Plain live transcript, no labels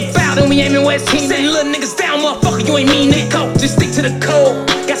out and we aiming West Team. Say little niggas down, motherfucker, you ain't mean that. Go, just stick to the code.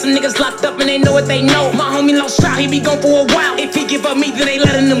 Got some niggas locked up and they know what they know. My homie lost trial, he be gone for a while. If he give up me, then they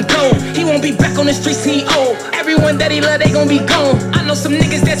letting him go. He won't be back on the streets, he old. Everyone that he love, they gon' be gone. I know some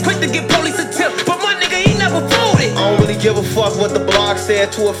niggas that's quick to get police a tip, but my nigga, he never folded. I don't really give a fuck what the blog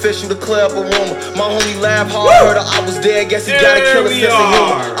said. Too official to clear up a rumor. My homie laughed hard, heard I was dead. Guess he got a killer sense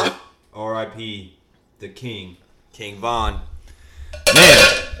of humor. R.I.P. the King, King Von. Man,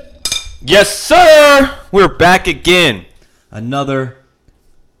 yes sir, we're back again. Another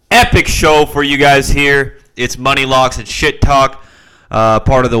epic show for you guys here. It's Money Locks and Shit Talk,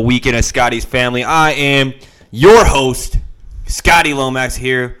 part of the Weekend at Scotty's family. I am your host, Scotty Lomax,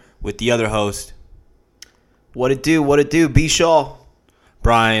 here with the other host. What it do, B. Shaw.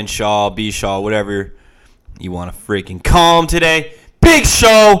 Brian Shaw, B. Shaw, whatever you want to freaking call him today. Big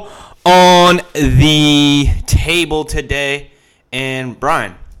show on the table today. And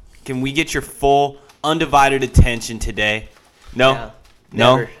Brian, can we get your full, undivided attention today? No? Yeah,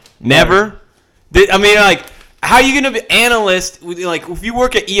 No? Never? I mean, like, how are you going to be analyst? Like, if you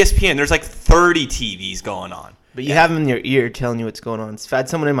work at ESPN, there's like 30 TVs going on. But you have them in your ear telling you what's going on. If I had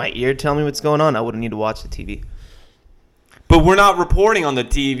someone in my ear telling me what's going on, I wouldn't need to watch the TV. But we're not reporting on the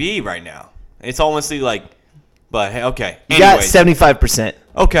TV right now. It's honestly like, but hey, okay. You got 75%.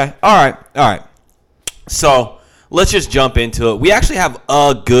 Okay. All right. So let's just jump into it. We actually have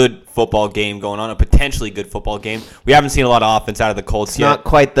a good football game going on, a potentially good football game. We haven't seen a lot of offense out of the Colts yet. Not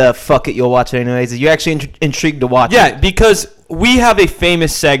quite the fuck it, you'll watch it anyways. You're actually intrigued to watch it. Yeah, because we have a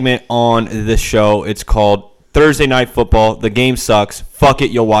famous segment on the show. It's called Thursday Night Football. The game sucks. Fuck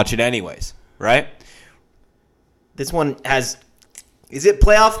it, you'll watch it anyways. Right? This one has, is it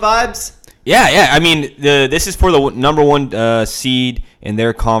playoff vibes? Yeah. I mean, this is for the number one seed in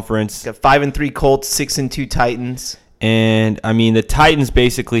their conference. Got 5-3 Colts, 6-2 Titans. And, I mean, the Titans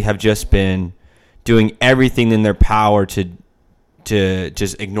basically have just been doing everything in their power to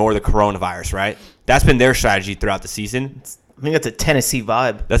just ignore the coronavirus, right? That's been their strategy throughout the season. I think that's a Tennessee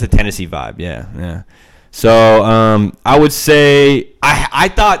vibe. That's a Tennessee vibe, yeah. So, I would say I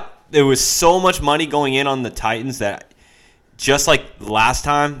thought there was so much money going in on the Titans that just like last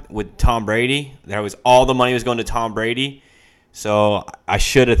time with Tom Brady, all the money was going to Tom Brady. So, I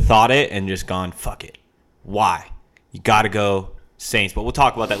should have thought it and just gone, fuck it. Why? You got to go Saints. But we'll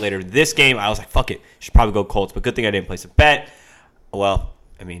talk about that later. This game, I was like, fuck it. Should probably go Colts. But good thing I didn't place a bet. Well,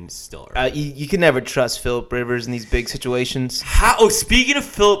 I mean, it's still early. You can never trust Phillip Rivers in these big situations. Speaking of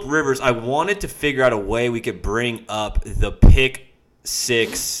Phillip Rivers, I wanted to figure out a way we could bring up the pick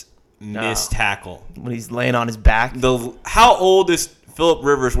six missed tackle. When he's laying on his back. How old is Phillip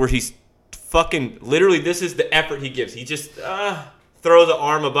Rivers where he's fucking – literally, this is the effort he gives. He just throw the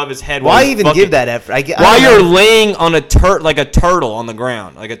arm above his head. Why even give that effort? While you're laying on like a turtle on the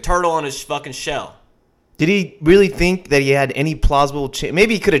ground, like a turtle on his fucking shell. Did he really think that he had any plausible chance?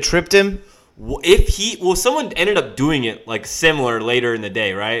 Maybe he could have tripped him. Someone ended up doing it like similar later in the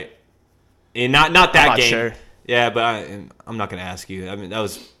day, right? And not that I'm not game. Sure. Yeah, but I'm not gonna ask you. I mean, that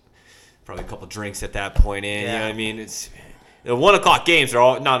was probably a couple drinks at that point in. Yeah. You know what I mean? It's the 1 o'clock games are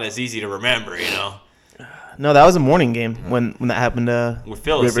all not as easy to remember, you know. No, that was a morning game when that happened to with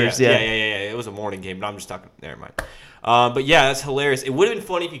Phillies. Rivers. Yeah. It was a morning game, but I'm just talking. Never mind. But yeah, that's hilarious. It would have been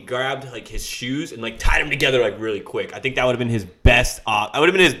funny if he grabbed like his shoes and like tied them together like really quick. I think that would have been his best. I would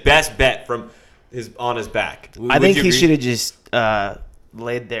have been his best bet from on his back. I think he should have just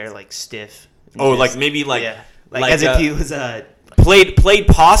laid there like stiff. Like maybe like as if he was played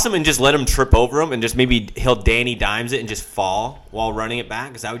possum and just let him trip over him and just maybe he'll Danny Dimes it and just fall while running it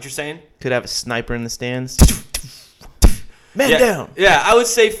back. Is that what you're saying? Could have a sniper in the stands. Man down. Yeah, I would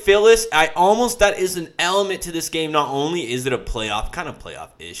say Phyllis. That is an element to this game. Not only is it a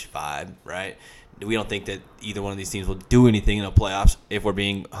playoff-ish vibe, right? We don't think that either one of these teams will do anything in the playoffs, if we're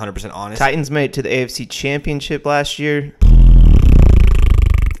being 100% honest. Titans made it to the AFC Championship last year.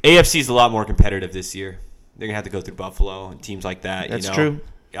 AFC is a lot more competitive this year. They're going to have to go through Buffalo and teams like that. That's true.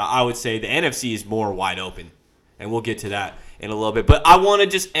 I would say the NFC is more wide open, and we'll get to that in a little bit. But I want to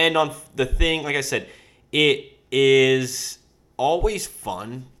just end on the thing. Like I said, it is always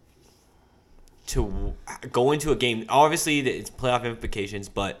fun to go into a game. Obviously, it's playoff implications,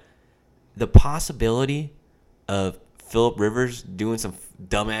 but the possibility of Phillip Rivers doing some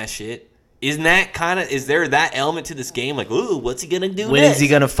dumbass shit, is there that element to this game? Like, ooh, what's he gonna do? When is he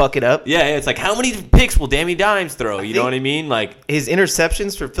gonna fuck it up? Yeah, it's like, how many picks will Danny Dimes throw? You know what I mean? Like, his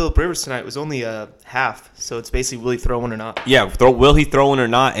interceptions for Phillip Rivers tonight was only half, so it's basically will he throw one or not? Yeah, will he throw one or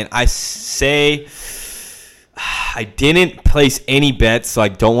not? And I say, I didn't place any bets, so I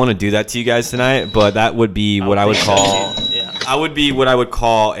don't want to do that to you guys tonight. But that would be what I would call I would be what I would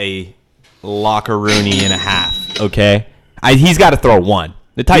call a locker Rooney and a half. Okay, he's got to throw one.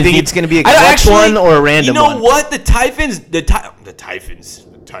 The Titans. You think it's going to be a clutch one or a random one? You know what? The Titans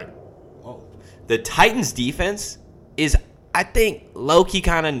defense is, I think, low-key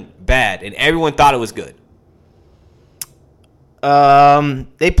kind of bad, and everyone thought it was good.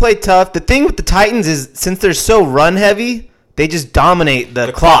 They play tough. The thing with the Titans is since they're so run-heavy, they just dominate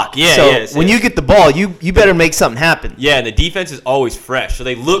the clock. Yeah, so when you get the ball, you better make something happen. Yeah, and the defense is always fresh, so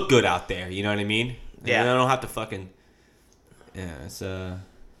they look good out there. You know what I mean? Yeah. And they don't have to fucking. Yeah, it's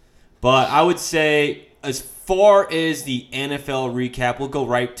But I would say, as far as the NFL recap, we'll go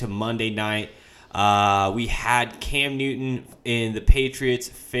right to Monday night. We had Cam Newton and the Patriots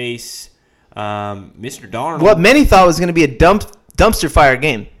face Mr. Darnold. What many thought was going to be a dumpster fire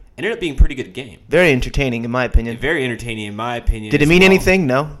game. Ended up being a pretty good game. Very entertaining, in my opinion. Very entertaining, in my opinion. Did it mean anything?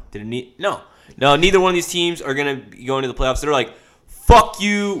 No. Did it need? No. Neither one of these teams are going to go into the playoffs. They're like, fuck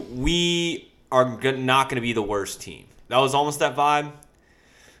you. We are not going to be the worst team. That was almost that vibe.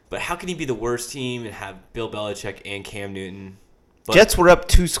 But how can he be the worst team and have Bill Belichick and Cam Newton? But Jets were up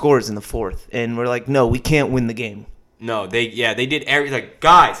 2 scores in the fourth, and we're like, no, we can't win the game. No, they did everything. Like,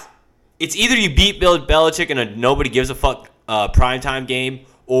 guys, it's either you beat Bill Belichick in a nobody gives a fuck primetime game,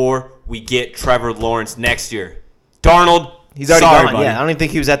 or we get Trevor Lawrence next year. Darnold, He's already sorry, gone. buddy. Yeah, I don't even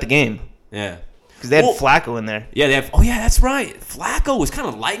think he was at the game Yeah. because they had Flacco in there. Yeah, they have. Oh, yeah, that's right. Flacco was kind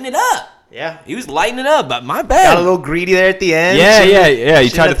of lighting it up. Yeah. He was lighting it up, but my bad. Got a little greedy there at the end. Yeah. He He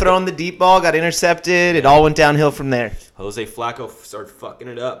tried to throw in the deep ball, got intercepted. It all went downhill from there. Jose Flacco started fucking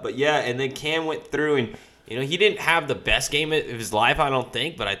it up. But, yeah, and then Cam went through, and, he didn't have the best game of his life, I don't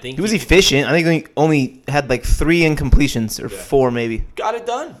think, but I think He was efficient. I think he only had like 3 incompletions or 4 maybe. got it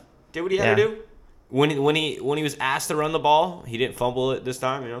done. Did what he had to do. When he was asked to run the ball, he didn't fumble it this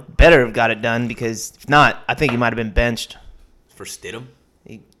time, Better have got it done because if not, I think he might have been benched. For Stidham.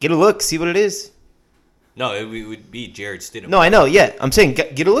 Get a look, see what it is. No, it would be Jared Stidham. No, I know. Yeah, I'm saying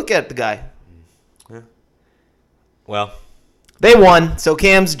get a look at the guy. Yeah. Well, they won, so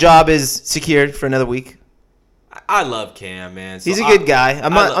Cam's job is secured for another week. I love Cam, man. So He's a good guy.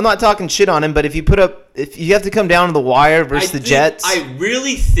 I'm not talking shit on him, but if you have to come down to the wire versus the Jets, I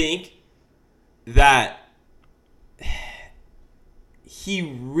really think that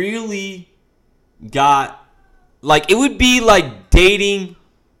he really got it would be like dating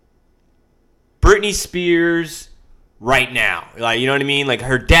Britney Spears right now. You know what I mean? Like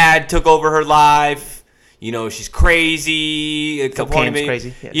her dad took over her life. She's crazy. Cam's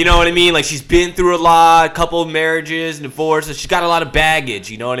crazy. Yeah. You know what I mean? Like she's been through a lot, a couple of marriages and divorces. She's got a lot of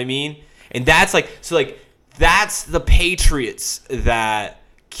baggage. You know what I mean? And that's that's the Patriots that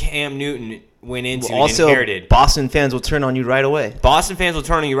Cam Newton went into and inherited. Boston fans will turn on you right away. Boston fans will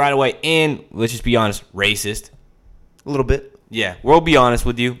turn on you right away. And let's just be honest, racist. A little bit. Yeah, we'll be honest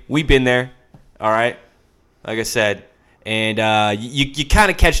with you. We've been there. All right, like I said, and you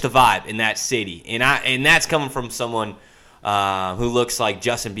kind of catch the vibe in that city, and that's coming from someone who looks like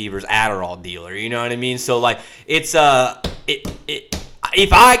Justin Bieber's Adderall dealer. You know what I mean? So it's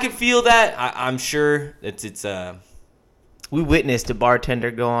if I could feel that, I'm sure it's. We witnessed a bartender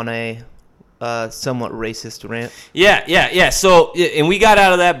go on a somewhat racist rant. Yeah. So and we got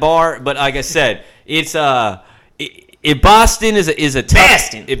out of that bar, but like I said, it's Boston is a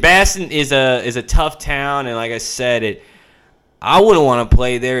tough. Boston is a tough town, and like I said, I wouldn't want to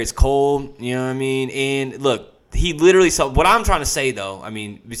play there. It's cold, you know what I mean. And look, he literally. So what I'm trying to say, though, I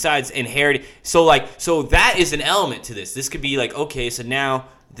mean, besides inheriting, so that is an element to this. This could be like, okay, so now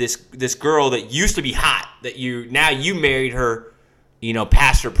this girl that used to be hot, that you married her,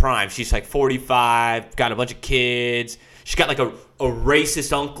 past her prime. She's like 45, got a bunch of kids. She's got like a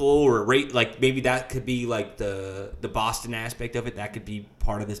racist uncle or maybe that could be like the Boston aspect of it. That could be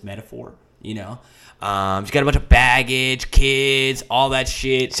part of this metaphor, She's got a bunch of baggage, kids, all that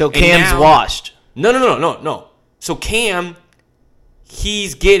shit. So Cam's washed. No. So Cam,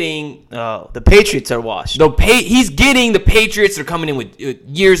 he's getting. Oh, the Patriots are washed. He's getting the Patriots. They're coming in with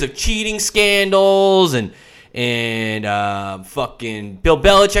years of cheating scandals and fucking Bill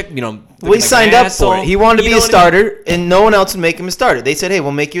Belichick, Well, he signed up for it. He wanted to be a starter, and no one else would make him a starter. They said, "Hey,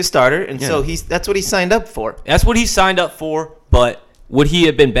 we'll make you a starter," and so that's what he signed up for. That's what he signed up for. But would he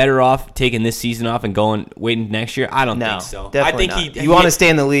have been better off taking this season off and waiting next year? I don't think so. Definitely I think not. You want to stay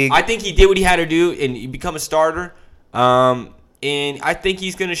in the league. I think he did what he had to do and become a starter. And I think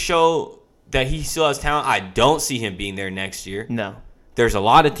he's going to show that he still has talent. I don't see him being there next year. No. There's a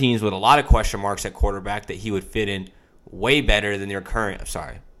lot of teams with a lot of question marks at quarterback that he would fit in way better than their current. I'm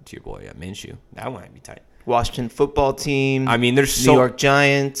sorry to your boy Minshew. That might be tight. Washington football team. I mean, there's New York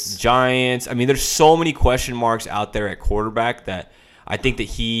Giants. I mean, there's so many question marks out there at quarterback that I think that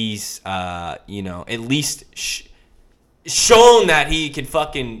he's, at least shown that he can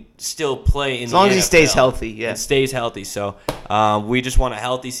fucking still play as long as he stays healthy. Yeah, and stays healthy. So we just want a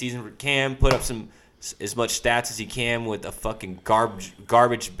healthy season for Cam. Put up as much stats as he can with a fucking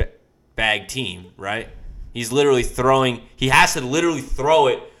garbage bag team, right? He's literally throwing. He has to literally throw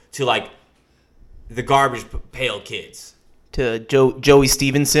it to like the garbage pail kids. To Joey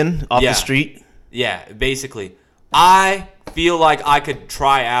Stevenson off the street. Yeah, basically. I feel like I could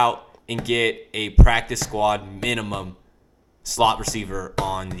try out and get a practice squad minimum slot receiver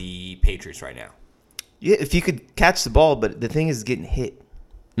on the Patriots right now. Yeah, if you could catch the ball, but the thing is getting hit.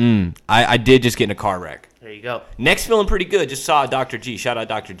 I did just get in a car wreck. There you go. Next feeling pretty good. Just saw Dr. G. Shout out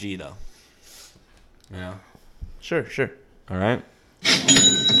Dr. G, though. Yeah. Sure. All right.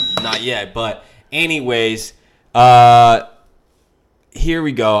 Not yet, but anyways, here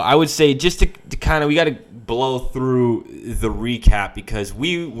we go. I would say just to kind of, we got to blow through the recap because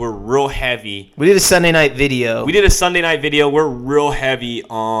we were real heavy. We did a Sunday night video. We're real heavy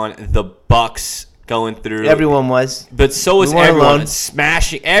on the Bucks going through. Everyone was. But so was everyone.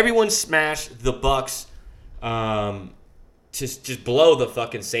 Everyone smashed the Bucks. Just blow the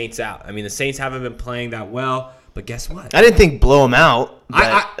fucking Saints out. I mean, the Saints haven't been playing that well, but guess what? I didn't think blow them out.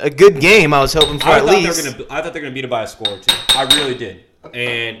 A good game I was hoping for at least. I thought they were going to beat it by a score or two. I really did.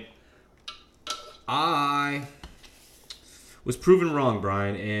 And I was proven wrong,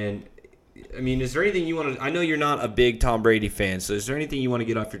 Brian. And, I mean, is there anything you want to – I know you're not a big Tom Brady fan, so is there anything you want to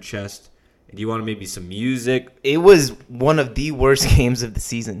get off your chest? Do you want maybe some music? It was one of the worst games of the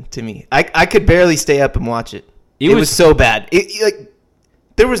season to me. I could barely stay up and watch it. It was so bad.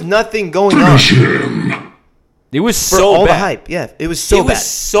 There was nothing going on. It was For so all bad. the hype. Yeah, it was so bad. It was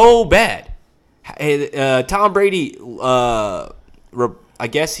so bad. Tom Brady, I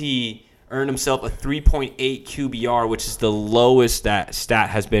guess he earned himself a 3.8 QBR, which is the lowest that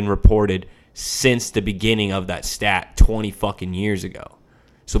stat has been reported since the beginning of that stat 20 fucking years ago.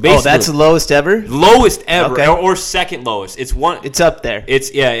 So basically, that's the lowest ever? Lowest ever, Okay. or second lowest. It's one. It's up there.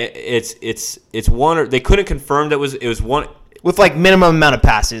 It's one. Or they couldn't confirm that it was one. With like minimum amount of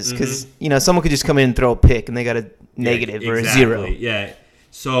passes, because someone could just come in and throw a pick and they got a negative or a zero. Yeah.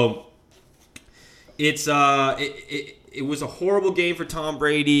 So it's it was a horrible game for Tom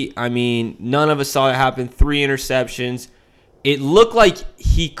Brady. I mean, none of us saw it happen. 3 interceptions. It looked like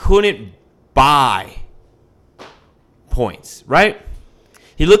he couldn't buy points, right?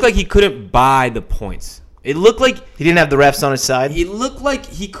 He looked like he couldn't buy the points. It looked like he didn't have the refs on his side. It looked like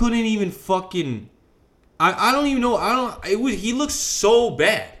he couldn't even fucking. I don't even know. He looks so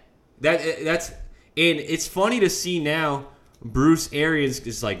bad. That's and it's funny to see now. Bruce Arians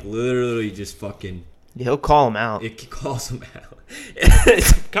is like literally just fucking. Yeah, he'll call him out. It calls him out.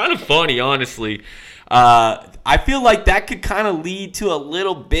 It's kind of funny, honestly. I feel like that could kind of lead to a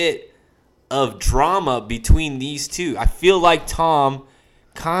little bit of drama between these two. I feel like Tom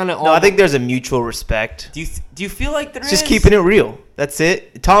kind of. No, I think there's a mutual respect. Do you feel like there is? Just keeping it real. That's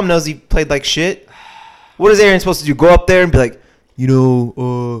it. Tom knows he played like shit. What is Aaron supposed to do? Go up there and be like, he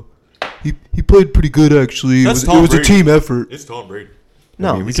played pretty good actually. It was a team effort. It's Tom Brady.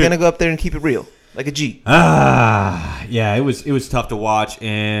 No, he's gonna go up there and keep it real, like a G. Yeah, it was tough to watch,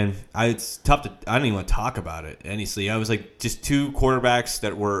 and it's tough to. I don't even want to talk about it. Honestly, I was like just 2 quarterbacks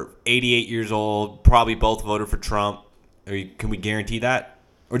that were 88 years old, probably both voted for Trump. Can we guarantee that?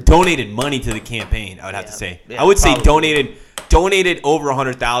 Or donated money to the campaign? I would have to say. Yeah, I would say probably. donated over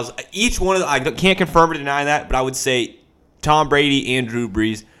 100,000. Each one of them. I can't confirm or deny that, but I would say Tom Brady and Drew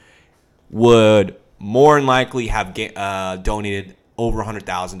Brees would more than likely have donated over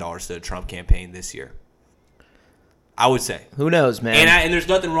 $100,000 to the Trump campaign this year. I would say. Who knows, man? And there's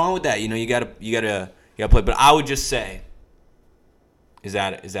nothing wrong with that. You gotta play. But I would just say, is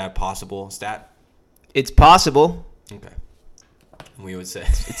that a possible stat? It's possible. Okay. We would say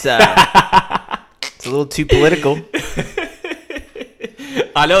it's a little too political.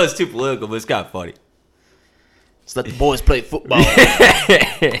 I know it's too political, but it's kind of funny. Let's let the boys play football.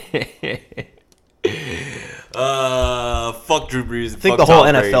 Fuck Drew Brees. I think the whole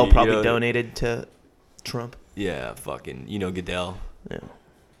NFL probably donated to Trump. Yeah, fucking, Goodell. Yeah.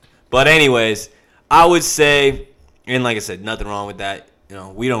 But anyways, I would say, and like I said, nothing wrong with that.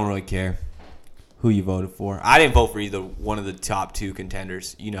 We don't really care who you voted for. I didn't vote for either one of the top 2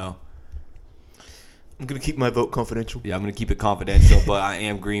 contenders. I'm gonna keep my vote confidential. Yeah, I'm gonna keep it confidential, but I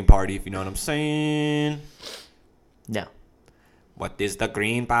am Green Party, if you know what I'm saying. No. What is the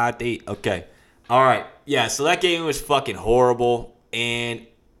Green Party? Okay. All right. Yeah, so that game was fucking horrible. And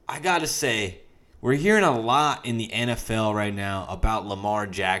I got to say, we're hearing a lot in the NFL right now about Lamar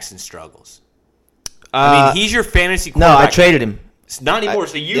Jackson's struggles. I mean, he's your fantasy quarterback. No, I traded him. It's not anymore.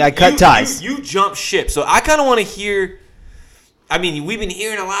 So I cut ties. You jump ship. So I kind of want to hear. I mean, we've been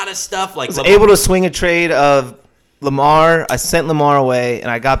hearing a lot of stuff like. I was able to swing a trade of Lamar. I sent Lamar away, and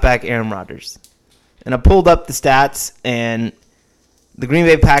I got back Aaron Rodgers. And I pulled up the stats, and the Green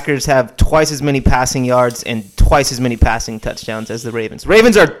Bay Packers have twice as many passing yards and twice as many passing touchdowns as the Ravens.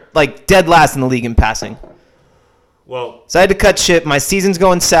 Ravens are like dead last in the league in passing. Well, so I had to cut ship. My season's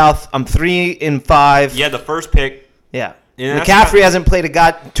going south. I'm 3-5. Yeah, the first pick. Yeah. McCaffrey hasn't played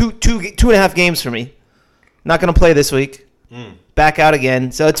two and a half games for me. Not going to play this week. Back out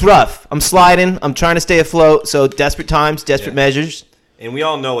again. So it's rough. I'm sliding. I'm trying to stay afloat. So desperate times, desperate measures. And we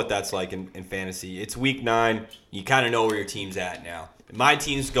all know what that's like in fantasy. It's week 9. You kind of know where your team's at now. My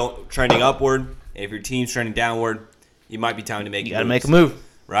team's trending upward. If your team's trending downward, it might be time to make. You got to make a move,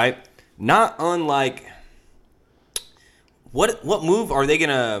 right? Not unlike. What move are they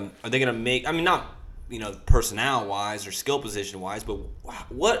gonna make? I mean, not personnel wise or skill position wise, but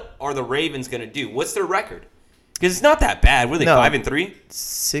what are the Ravens gonna do? What's their record? Because it's not that bad. Were they 5-3?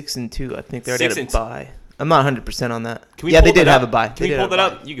 6-2. I think they already had a bye. I'm not 100% on that. They did have a bye. Can we pull that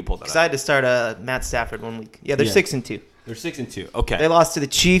up? You can pull that up. Because I had to start Matt Stafford 1 week. Yeah, they're 6-2. They're 6-2. Okay. They lost to the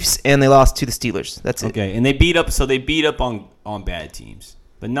Chiefs and they lost to the Steelers. That's it. Okay, and they beat up on bad teams,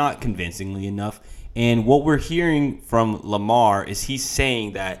 but not convincingly enough. And what we're hearing from Lamar is he's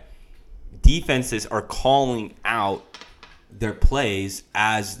saying that defenses are calling out their plays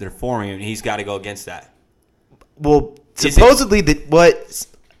as they're forming, and he's got to go against that. Well, supposedly what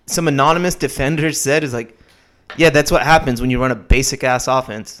some anonymous defender said is like, yeah, that's what happens when you run a basic-ass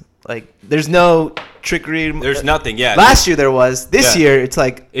offense. Like, there's no trickery. There's nothing, yeah. Last year there was. This year it's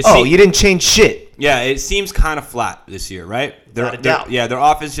like, you didn't change shit. Yeah, it seems kind of flat this year, right? Without a doubt. Yeah, their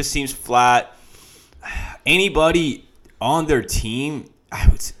offense just seems flat. Anybody on their team,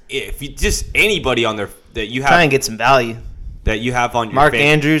 anybody on their that you have, try and get some value that you have on your Mark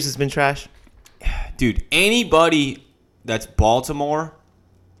Andrews has been trash. Dude, anybody that's Baltimore,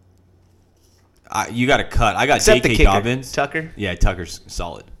 you got to cut. I got Except J.K. Dobbins. Tucker? Yeah, Tucker's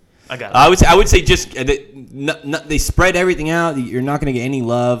solid. I got it. I would say just they spread everything out. You're not going to get any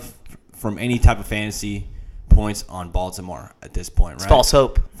love from any type of fantasy points on Baltimore at this point, right? It's false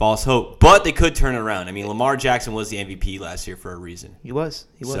hope. False hope. But they could turn it around. I mean, Lamar Jackson was the MVP last year for a reason. He was.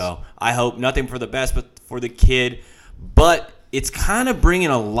 So I hope nothing for the best but for the kid. But it's kind of bringing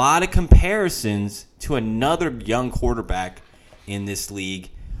a lot of comparisons to another young quarterback in this league.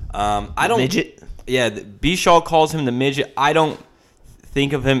 Midget? Yeah, Bishaw calls him the midget. I don't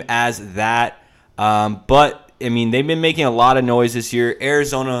think of him as that. But, I mean, they've been making a lot of noise this year.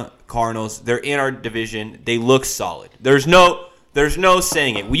 Arizona Cardinals, they're in our division. They look solid. There's no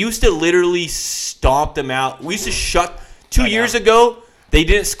saying it. We used to literally stomp them out. We used to shut 2 years ago. They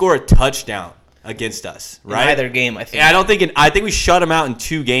didn't score a touchdown against us, right? In either game, I think. Yeah, I think we shut them out in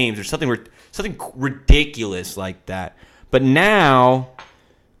 2 games or something ridiculous like that. But now,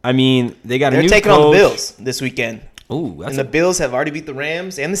 I mean, they got a new coach. They're taking on the Bills this weekend. Ooh, and the Bills have already beat the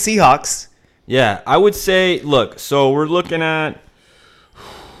Rams and the Seahawks. Yeah, I would say, look, so we're looking at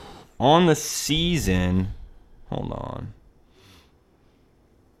on the season, hold on.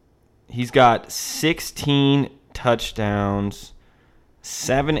 He's got 16 touchdowns,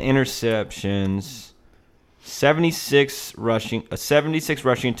 7 interceptions, 76 rushing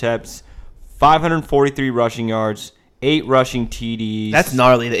attempts, 543 rushing yards, 8 rushing TDs. That's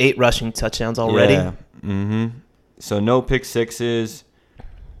gnarly, the 8 rushing touchdowns already. Yeah. Mm-hmm. So no pick sixes.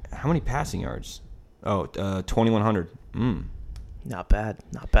 How many passing yards? 2,100. Not bad.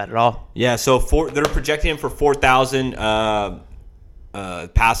 Not bad at all. Yeah, so they're projecting him for 4,000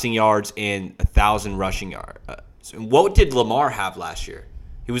 passing yards and 1,000 rushing yards. What did Lamar have last year?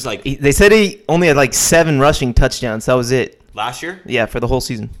 He was like... They said he only had like 7 rushing touchdowns. That was it. Last year? Yeah, for the whole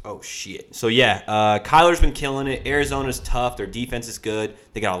season. Oh, shit. So, yeah, Kyler's been killing it. Arizona's tough. Their defense is good.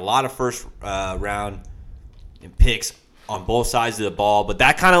 They got a lot of first round picks on both sides of the ball. But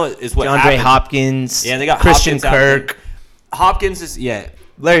that kind of is what DeAndre Hopkins. Yeah, they got Christian Hopkins Kirk. Hopkins is, yeah.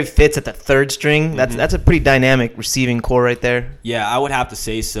 Larry Fitz at the 3rd string. That's a pretty dynamic receiving core right there. Yeah, I would have to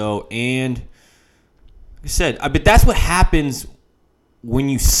say so. And like I said, but that's what happens when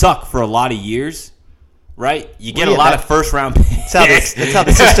you suck for a lot of years, right? You get a lot of first-round picks. That's how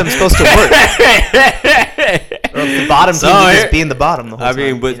the system's supposed to work. Or the bottom team just being the bottom the whole time.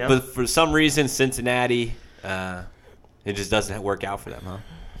 I mean, but for some reason, Cincinnati, it just doesn't work out for them, huh?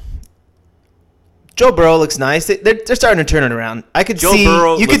 Joe Burrow looks nice. They're starting to turn it around. You could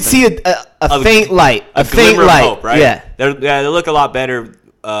see a faint light. A faint light, hope, right? Yeah. They look a lot better.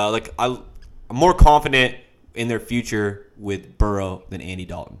 more confident in their future with Burrow than Andy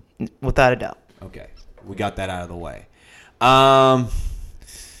Dalton. Without a doubt. Okay, we got that out of the way. But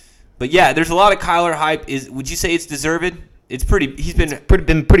yeah, there's a lot of Kyler hype. Would you say it's deserved? It's pretty. He's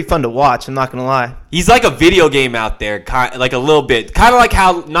been pretty fun to watch. I'm not gonna lie. He's like a video game out there, like a little bit, kind of like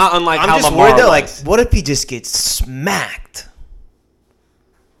how, not unlike how I'm just Lamar worried though. was. Like, what if he just gets smacked?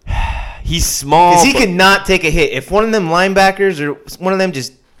 He's small. Because he cannot take a hit. If one of them linebackers or one of them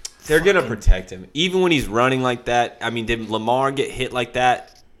just, they're gonna protect him, even when he's running like that. I mean, did Lamar get hit like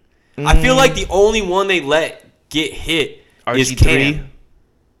that? I feel like the only one they let get hit is Cam.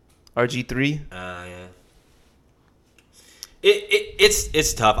 RG3. Yeah.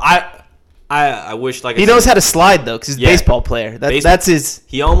 It's tough. I wish he knows how to slide though, because he's a baseball player. That's his.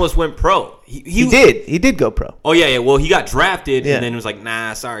 He almost went pro. He did go pro. Oh yeah. Well, he got drafted and then was like,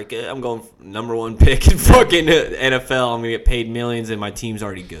 nah, sorry, I'm going number 1 pick in fucking NFL. I'm gonna get paid millions, and my team's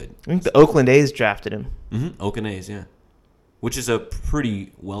already good. I think the Oakland A's drafted him. Mm-hmm. Oakland A's, yeah, which is a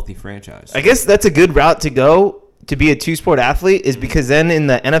pretty wealthy franchise. I guess that's a good route to go. To be a two-sport athlete is because then in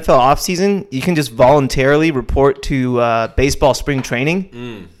the NFL offseason, you can just voluntarily report to baseball spring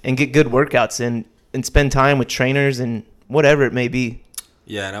training and get good workouts and spend time with trainers and whatever it may be.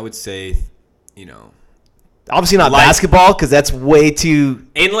 Yeah, and I would say, obviously not basketball because that's way too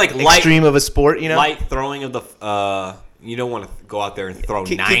extreme of a sport. Light throwing of the you don't want to go out there and throw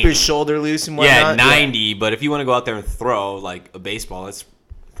 90. Keep your shoulder loose and whatnot. Yeah, 90. Yeah. But if you want to go out there and throw like a baseball, that's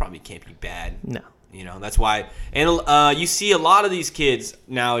probably can't be bad. No. That's why. And you see a lot of these kids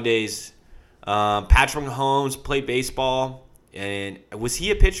nowadays. Patrick Mahomes played baseball. And was he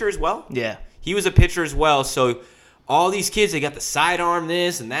a pitcher as well? Yeah. He was a pitcher as well. So all these kids, they got the sidearm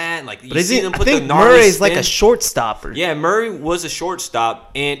this and that. And like, you see them put the gnarly Murray's spin. like a shortstopper. Yeah, Murray was a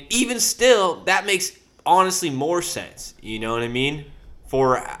shortstop. And even still, that makes honestly more sense. You know what I mean?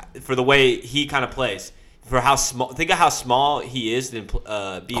 For the way he kind of plays. For how small, think of how small he is to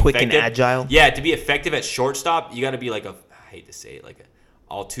be quick effective. and agile. Yeah, to be effective at shortstop, you got to be like I hate to say it, like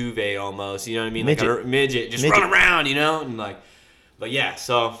a Altuve almost. You know what I mean? Midget. Like a midget, just run around, and but yeah.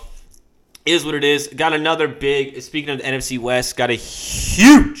 So it is what it is. Got another big. Speaking of the NFC West, got a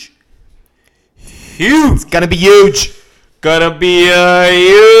huge. It's gonna be huge. Gonna be a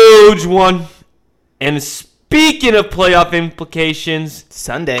huge one. And speaking of playoff implications,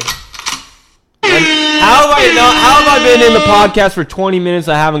 Sunday. How have I been in the podcast for 20 minutes?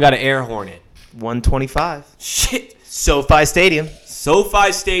 I haven't got an air hornet. 125. Shit. SoFi Stadium.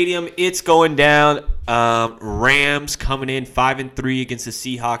 It's going down. Rams coming in 5-3 against the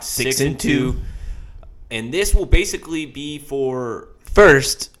Seahawks, 6-2. And this will basically be for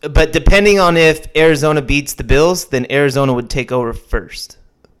first, but depending on if Arizona beats the Bills, then Arizona would take over first.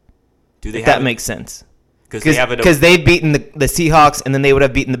 That makes sense. Because they've beaten the Seahawks, and then they would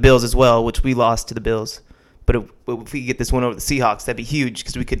have beaten the Bills as well, which we lost to the Bills. But if we get this one over the Seahawks, that'd be huge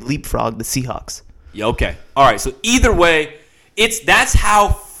because we could leapfrog the Seahawks. Yeah, okay. All right, so either way, that's how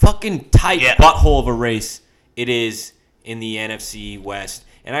fucking tight butthole of a race it is in the NFC West.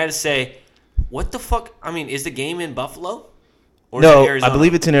 And I had to say, what the fuck? I mean, is the game in Buffalo? Or no, is it Arizona? I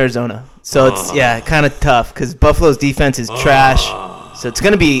believe it's in Arizona. So it's, kind of tough because Buffalo's defense is trash. So it's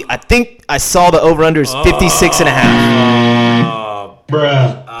going to be, I think I saw the over-under is 56.5.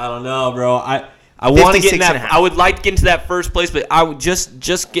 Bruh. I don't know, bro. I want to get in that. I would like to get into that first place, but I would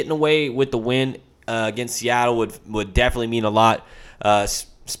just getting away with the win against Seattle would definitely mean a lot,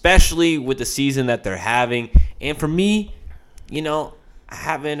 especially with the season that they're having. And for me,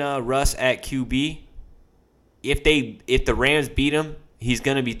 having Russ at QB, if the Rams beat him, he's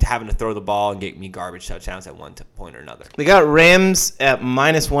going to be having to throw the ball and get me garbage touchdowns at one point or another. They got Rams at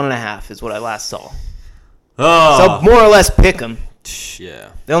 -1.5 is what I last saw. Oh. So more or less pick them.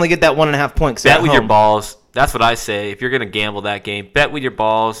 Yeah. They only get that 1.5 points. Bet with your balls. That's what I say. If you're going to gamble that game, bet with your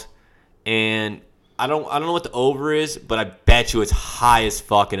balls. And I don't know what the over is, but I bet you it's high as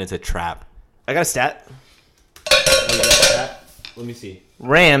fuck and it's a trap. I got a stat. Oh, you got a stat? Let me see.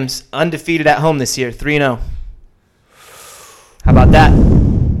 Rams undefeated at home this year, 3-0. How about that?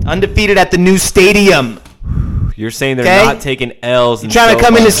 Undefeated at the new stadium. You're saying they're not taking L's. You trying to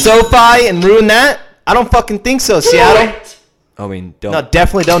come into SoFi and ruin that? I don't fucking think so, Seattle. I mean, don't. No,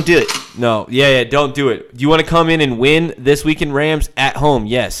 definitely don't do it. No, yeah, don't do it. You want to come in and win this weekend, Rams at home?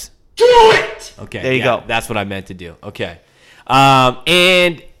 Yes. Do it. Okay, there you go. That's what I meant to do. Okay.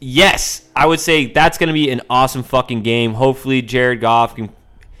 And yes, I would say that's going to be an awesome fucking game. Hopefully, Jared Goff can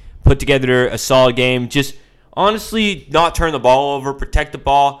put together a solid game. Just honestly, not turn the ball over, protect the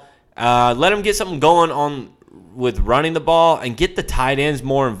ball. Let him get something going on with running the ball and get the tight ends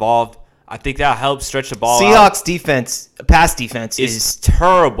more involved. I think that helps stretch the ball out. Seahawks defense, pass defense Is is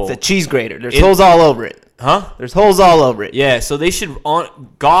terrible. it's a cheese grater. There's holes all over it. Huh? There's holes all over it. Yeah, so they should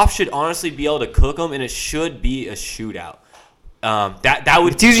Goff should honestly be able to cook them, and it should be a shootout. That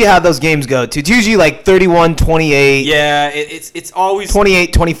would It's usually how those games go, too. It's usually like 31-28, yeah. It's always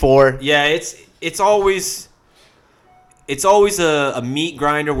 28-24. yeah. It's always a meat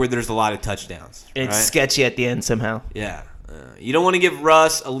grinder where there's a lot of touchdowns. It's right? sketchy at the end somehow. Yeah. You don't want to give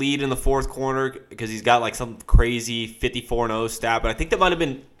Russ a lead in the fourth quarter because he's got like some crazy 54-0 stat, but I think that might have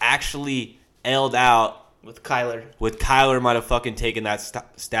been actually L'd out. With Kyler. With Kyler might have fucking taken that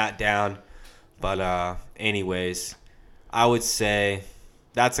stat down. But anyways, I would say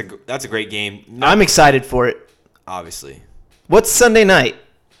that's a great game. I'm excited for it. Obviously. What's Sunday night?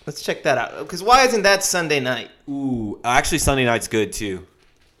 Let's check that out. Because why isn't that Sunday night? Ooh, actually Sunday night's good too.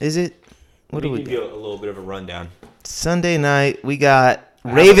 Is it? What do we give do? you a little bit of a rundown. Sunday night, we got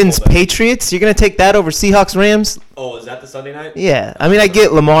have Ravens a fullback. Patriots. You're going to take that over Seahawks Rams? Oh, is that the Sunday night? Yeah. I mean, I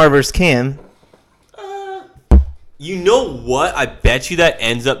get Lamar versus Cam. You know what? I bet you that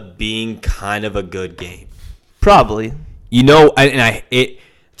ends up being kind of a good game. Probably. You know, it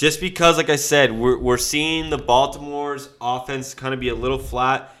just because, like I said, we're seeing the Baltimore's offense kind of be a little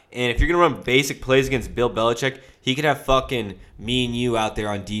flat, and if you're gonna run basic plays against Bill Belichick, he could have fucking me and you out there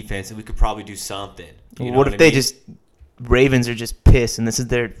on defense, and we could probably do something. You know What if I they mean? just Ravens are just pissed and this is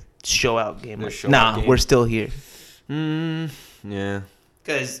their show out game? Their Like, show-out nah, game. we're still here. Yeah.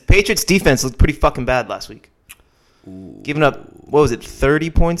 Because Patriots defense looked pretty fucking bad last week. Giving up, what was it,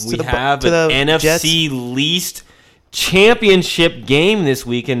 30 points We to the have to the an Jets? NFC least championship game this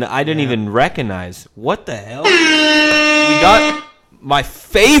week, and I didn't even recognize. What the hell? We got my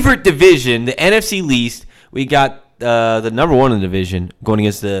favorite division, the NFC least. We got the number one in the division going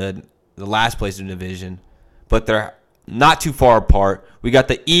against the last place in the division, but they're not too far apart. We got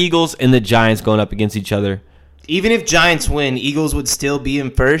the Eagles and the Giants going up against each other. Even if Giants win, Eagles would still be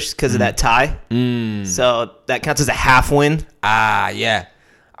in first because of that tie. So that counts as a half win. Ah, yeah.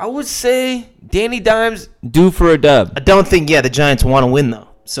 I would say Danny Dimes due for a dub. I don't think, the Giants want to win, though.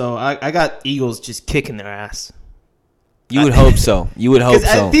 So I got Eagles just kicking their ass. You would hope so. You would hope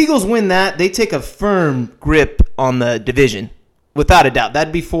Because so. if the Eagles win that, they take a firm grip on the division. Without a doubt.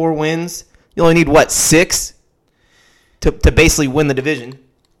 That'd be 4 wins. You only need, 6 to basically win the division.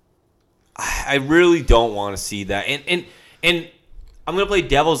 I really don't want to see that. And I'm going to play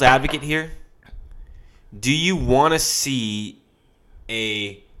devil's advocate here. Do you want to see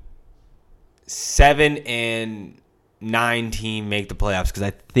a 7-9 team make the playoffs? Because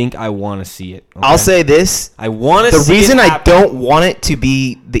I think I want to see it. Okay? I'll say this. I want to The see reason it I happen. don't want it to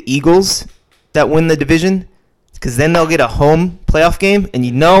be the Eagles that win the division is because then they'll get a home playoff game, and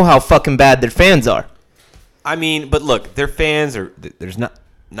you know how fucking bad their fans are. I mean, but look, their fans are – there's not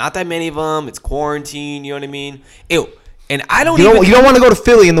that many of them. It's quarantine. You know what I mean? Ew. And I don't You even – don't want to go to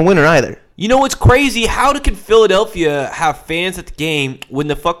Philly in the winter either. You know what's crazy? How can Philadelphia have fans at the game when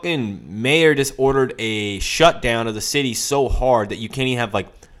the fucking mayor just ordered a shutdown of the city so hard that you can't even have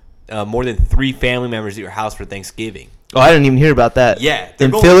more than 3 family members at your house for Thanksgiving? Oh, I didn't even hear about that. Yeah,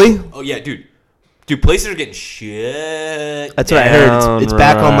 in Philly. Oh yeah, dude, places are getting shit. That's what I heard. It's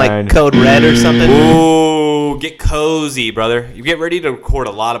back on Right. Code Red or something. Ooh, get cozy, brother. You get ready to record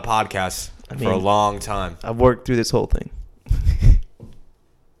a lot of podcasts for a mean- long time. I've worked through this whole thing.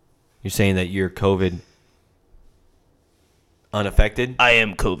 You're saying that you're COVID unaffected? I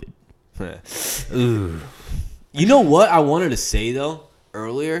am COVID. Ooh. You know what I wanted to say though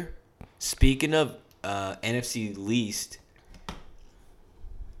earlier? Speaking of NFC least,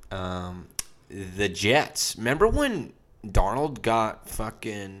 the Jets. Remember when Darnold got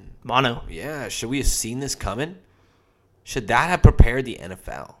fucking Mono. yeah? Should we have seen this coming? Should that have prepared the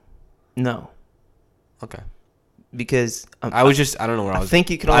NFL? No, Okay. because I don't know where I I was. think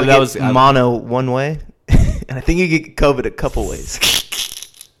you can only get I- mono one way, and I think you get COVID a couple ways.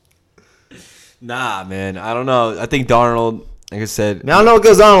 Nah, man. I don't know. I think Darnold, like I said, I don't know what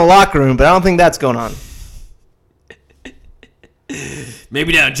goes on in the locker room, but I don't think that's going on.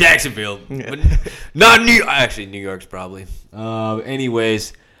 maybe down in Jacksonville, but not New York. Actually, New York's probably.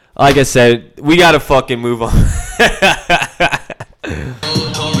 Anyways, like I said, we gotta fucking move on.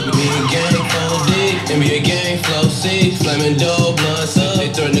 NBA gang, flow C, flaming dope, blood sub.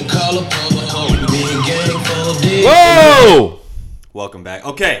 They threaten to call up. NBA gang, full of dick. Whoa! Welcome back.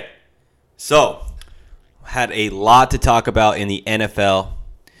 Okay, so had a lot to talk about in the NFL,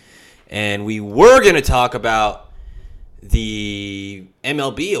 and we were gonna talk about the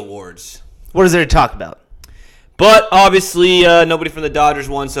MLB awards. What is there to talk about? But obviously, nobody from the Dodgers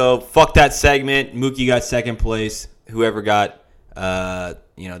won, so fuck that segment. Mookie got second place. Whoever got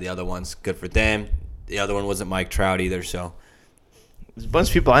The other one's good for them. The other one wasn't Mike Trout either, so. There's a bunch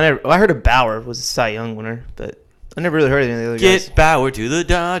of people. I heard of Bauer was a Cy Young winner, but I never really heard of any of the other guys. Get Bauer to the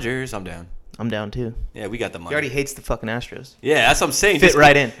Dodgers. I'm down. I'm down too. Yeah, we got the money. He already hates the fucking Astros. Yeah, that's what I'm saying. Fit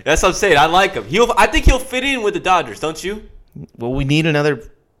right in. That's what I'm saying. I like him. I think he'll fit in with the Dodgers, don't you? Well, we need another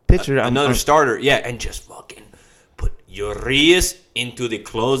pitcher. Another starter. Yeah, and just fucking put Urias into the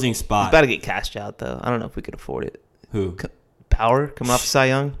closing spot. He's about to get cashed out, though. I don't know if we could afford it. Who? Bauer coming off Cy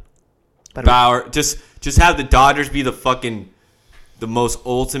Young. Bauer. Just have the Dodgers be the most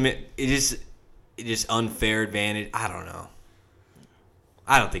ultimate. It is unfair advantage. I don't know.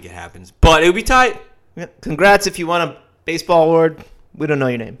 I don't think it happens, but it would be tight. Yeah. Congrats if you won a baseball award. We don't know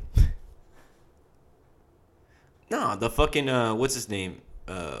your name. No, the fucking what's his name?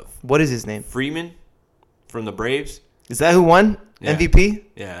 What is his name? Freeman from the Braves. Is that who won Yeah. MVP?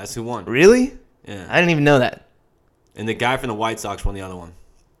 Yeah, that's who won. Really? Yeah. I didn't even know that. And the guy from the White Sox won the other one.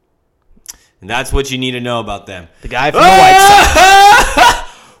 And that's what you need to know about them. The guy from the White Sox.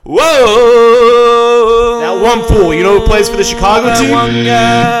 Whoa! That one fool. You know who plays for the Chicago That team? one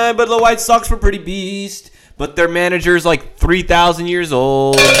guy. But the White Sox were pretty beast. But their manager's like 3,000 years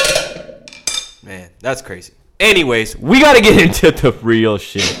old. Man, that's crazy. Anyways, we got to get into the real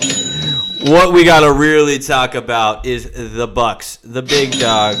shit. What we got to really talk about is the Bucks, the big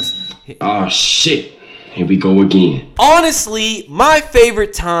dogs. Oh, shit. Here we go again. Honestly, my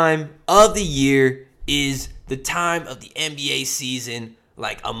favorite time of the year is the time of the NBA season,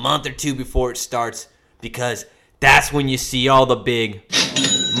 like a month or two before it starts, because that's when you see all the big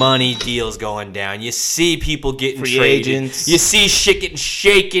money deals going down. You see people getting Free traded. agents. You see shit getting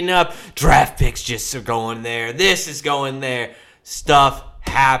shaken up. Draft picks just are going there. This is going there. Stuff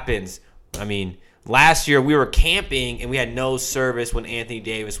happens. I mean, last year we were camping and we had no service when Anthony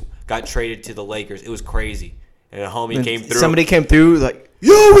Davis got traded to the Lakers. It was crazy. And a homie came through. Somebody came through like,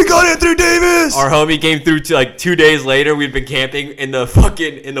 yo, we got Anthony Davis. Our homie came through to like 2 days later. We'd been camping in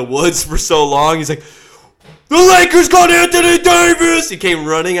the woods for so long. He's like, the Lakers got Anthony Davis. He came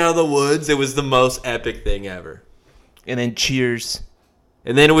running out of the woods. It was the most epic thing ever. And then cheers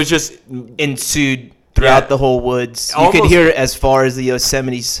And then it was just ensued throughout the whole woods. You could Almost- hear it as far as the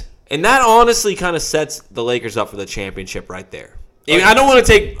Yosemites. And that honestly kind of sets the Lakers up for the championship right there. I mean, I don't want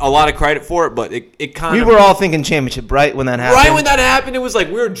to take a lot of credit for it, but it kind We of... were all thinking championship, right, when that happened? Right when that happened, it was like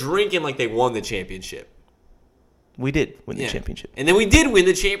we were drinking like they won the championship. We did win the Yeah. championship. And then we did win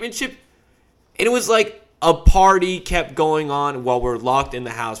the championship. And it was like a party kept going on while we're locked in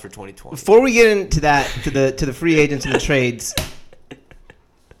the house for 2020. Before we get into that, to the free agents and the trades,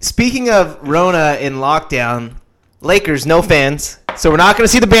 speaking of Rona in lockdown, Lakers, no fans. So we're not going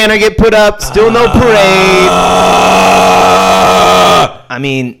to see the banner get put up. Still no parade. I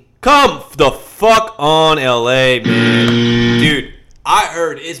mean, Come the fuck on, LA, man. Dude, I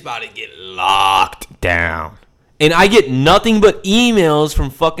heard it's about to get locked down. And I get nothing but emails from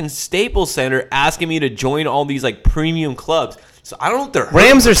fucking Staples Center asking me to join all these like premium clubs. So I don't know if they're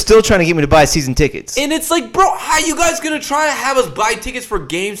Rams are still trying to get me to buy season tickets. And it's like, bro, how you guys gonna try to have us buy tickets for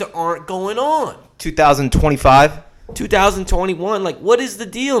games that aren't going on? 2025. 2021, like, what is the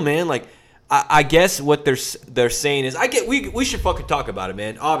deal, man? Like, I guess what they're saying is, we should fucking talk about it,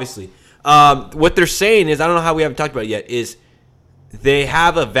 man. Obviously, what they're saying is, I don't know how we haven't talked about it yet. Is they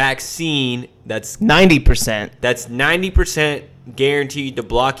have a vaccine that's 90%. 90% guaranteed to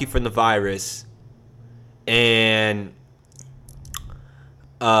block you from the virus, and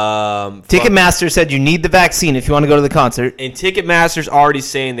Ticketmaster said you need the vaccine if you want to go to the concert. And Ticketmaster's already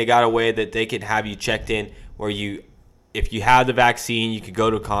saying they got a way that they can have you checked in where if you have the vaccine, you could go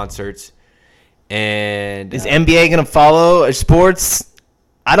to concerts. And Is NBA going to follow sports?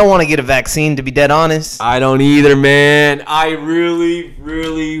 I don't want to get a vaccine, to be dead honest. I don't either, man. I really,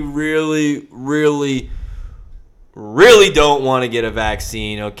 really, really, really, really don't want to get a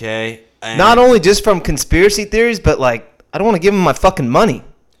vaccine, okay? And Not only just from conspiracy theories, but like, I don't want to give them my fucking money.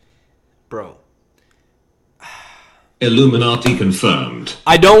 Bro, Illuminati confirmed.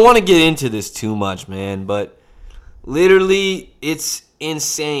 I don't want to get into this too much, man, but literally, it's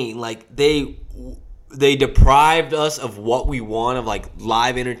insane. Like, they deprived us of what we want, of like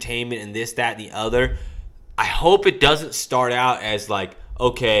live entertainment and this, that, and the other. I hope it doesn't start out as like,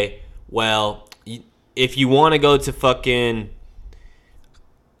 okay, well, if you want to go to fucking,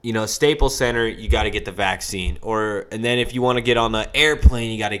 Staples Center, you got to get the vaccine. And then if you want to get on the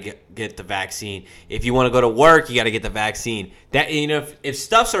airplane, you got to get the vaccine. If you want to go to work, you got to get the vaccine. That if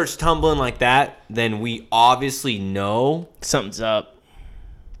stuff starts tumbling like that, then we obviously know Something's up.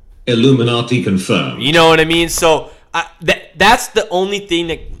 Illuminati confirmed. You know what I mean? So that's the only thing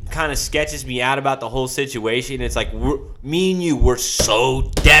that kind of sketches me out about the whole situation. It's like me and you, we're so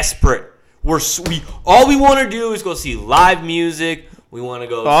desperate. All we want to do is go see live music. We want to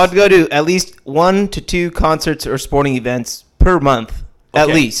go. I'd go to at least 1 to 2 concerts or sporting events per month, at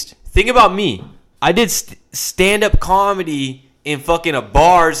Okay. least. Think about me. I did stand-up comedy in fucking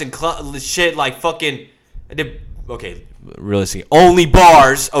bars and shit like fucking. I did realistically only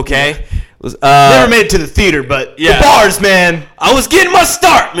bars. Okay, Never made it to the theater, but yeah. the bars, man. I was getting my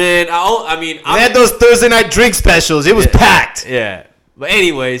start, man. I had those Thursday night drink specials. It was packed. Yeah. But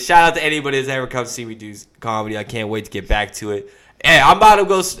anyways, shout out to anybody that's ever come see me do comedy. I can't wait to get back to it. Hey, I'm about to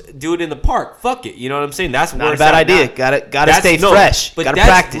go do it in the park. Fuck it. You know what I'm saying? That's Not where a it's bad at idea. now. Gotta stay fresh. But Gotta that's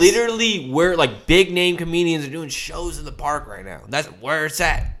practice. literally where like big name comedians are doing shows in the park right now. That's where it's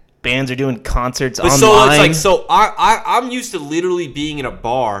at. Bands are doing concerts But online. so it's like I'm used to literally being in a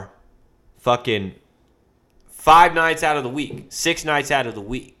bar, fucking 5 nights out of the week, 6 nights out of the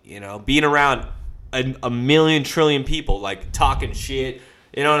week. You know, being around a million trillion people, like talking shit.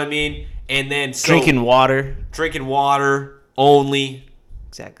 You know what I mean? And then drinking water. Only.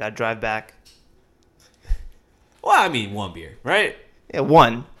 Exactly. Gotta drive back. Well, I mean, 1 beer, right? Yeah,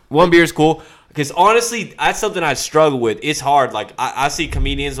 1. 1 beer is cool. Because honestly, that's something I struggle with. It's hard. Like I see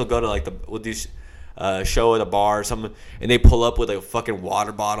comedians will go to like we'll do show at a bar or something, and they pull up with like a fucking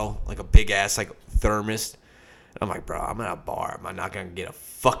water bottle, like a big ass like thermos. And I'm like, bro, I'm at a bar. I'm not gonna get a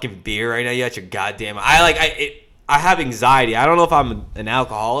fucking beer right now. You got your goddamn. I have anxiety. I don't know if I'm an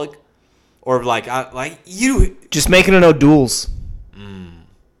alcoholic or if you. Just making it no duels.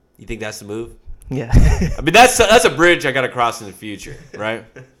 You think that's the move? Yeah. I mean, that's a bridge I gotta cross in the future, right?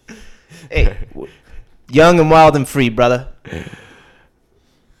 Hey, young and wild and free, brother.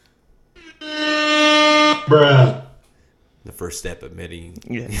 Bruh. The first step admitting.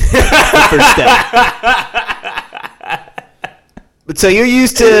 Yeah. The first step. But so you're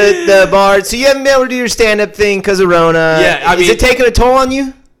used to the bar, so you haven't been able to do your stand-up thing because of Rona. Yeah, is it taking a toll on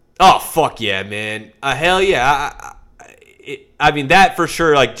you? Oh, fuck yeah, man. Hell yeah. I mean, that for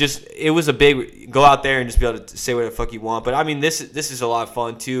sure, like, just, it was a big, go out there and just be able to say what the fuck you want. But, I mean, this is a lot of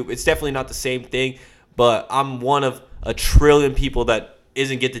fun, too. It's definitely not the same thing, but I'm one of a trillion people that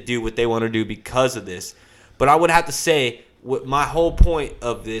isn't get to do what they want to do because of this. But I would have to say, what my whole point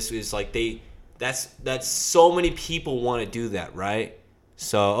of this is, like, that's so many people want to do that, right?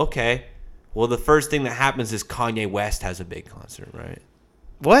 So, okay. Well, the first thing that happens is Kanye West has a big concert, right?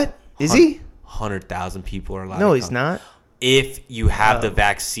 What? Is he? 100,000 people are allowed. No, to he's come. not. If you have the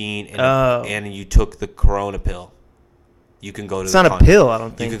vaccine and you took the Corona pill, you can go to. It's not a pill, I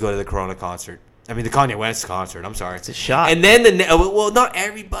don't think. You could go to the Corona concert. I mean, the Kanye West concert. I'm sorry. It's a shot. And then not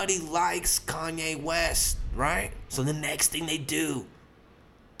everybody likes Kanye West, right? So the next thing they do,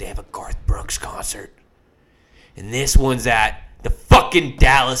 they have a Garth Brooks concert, and this one's at the fucking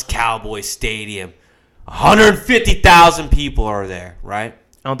Dallas Cowboys Stadium. 150,000 people are there, right?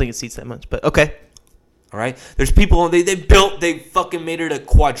 I don't think it seats that much, but okay. All right, there's people. They fucking made it a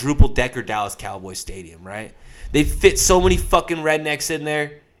quadruple decker Dallas Cowboys Stadium, right? They fit so many fucking rednecks in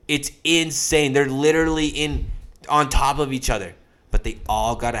there. It's insane. They're literally on top of each other, but they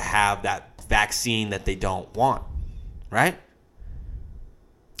all gotta have that vaccine that they don't want, right?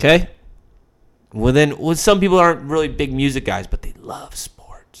 Okay. Well, some people aren't really big music guys, but they love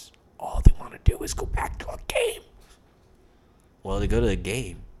sports. All they want to do is go back to a game. Well, to go to the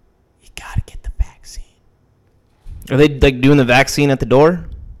game, you gotta get the vaccine. Are they like doing the vaccine at the door?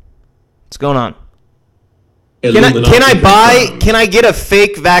 What's going on? Can I get a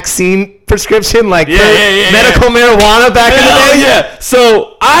fake vaccine prescription like medical marijuana back in the day? Yeah.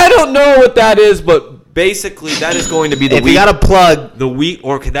 So I don't know what that is, but basically that is going to be the If you got a plug, the week,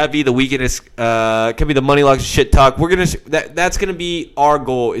 or could that be the weekend? Could be the Money Lock Shit Talk. We're gonna that's gonna be our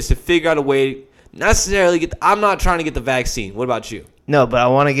goal, is to figure out a way. Necessarily I'm not trying to get the vaccine. What about you? no, but I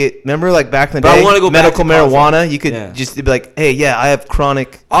want to get. Remember, like back in the But I day, wanna go back medical to college. marijuana. You could Yeah. just be like, "Hey, yeah, I have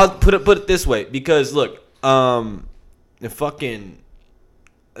chronic." I'll put it this way, because look, the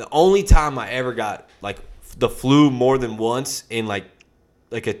only time I ever got like the flu more than once in like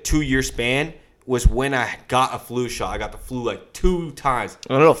a 2-year span was when I got a flu shot. I got the flu like 2 times.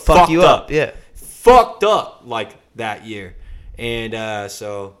 Well, it'll fuck you Fucked up. Yeah. Fucked up like that year. And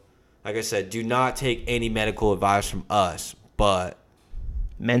so, like I said, do not take any medical advice from us, but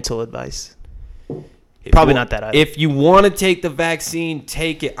Mental advice. if Probably you- not that either. If you want to take the vaccine,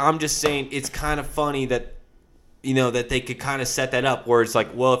 take it. I'm just saying it's kind of funny that, you know, that they could kind of set that up where it's like,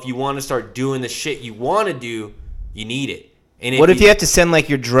 well, if you want to start doing the shit you want to do, you need it. And What if you have to send like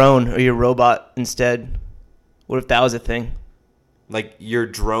your drone or your robot instead? What if that was a thing? like your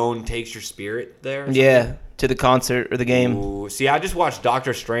drone takes your spirit there? or Yeah, to the concert or the game. Ooh, see, I just watched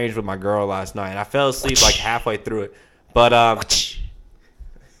Doctor Strange with my girl last night. I fell asleep like halfway through it. But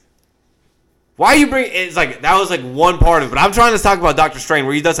why you bring? It's like that was like one part of it. But I'm trying to talk about Doctor Strange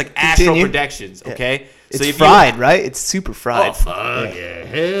where he does like astral Continue. projections. Okay, It's fried, right? It's super fried. Oh fuck yeah,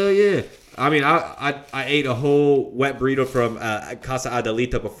 hell yeah! I mean, I ate a whole wet burrito from Casa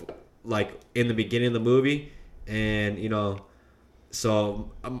Adelita before, like in the beginning of the movie, and you know,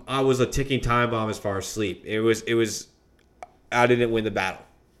 so I was a ticking time bomb as far as sleep. It was. I didn't win the battle.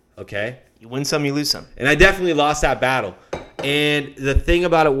 Okay. You win some, you lose some. And I definitely lost that battle. And the thing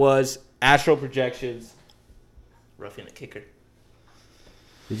about it was astral projections. Roughing the kicker.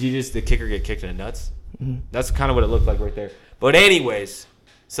 Did the kicker get kicked in the nuts? Mm-hmm. That's kind of what it looked like right there. But anyways,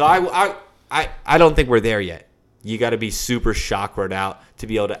 so I don't think we're there yet. You got to be super chakra out to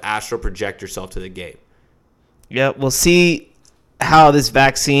be able to astral project yourself to the game. Yeah, we'll see how this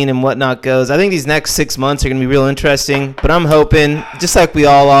vaccine and whatnot goes. I think these next 6 months are going to be real interesting. But I'm hoping, just like we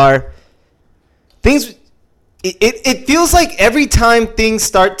all are, things. It feels like every time things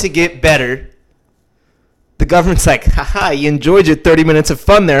start to get better, the government's like, haha, you enjoyed your 30 minutes of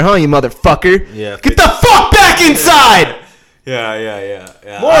fun there, huh, you motherfucker? Yeah. Get the fuck back inside!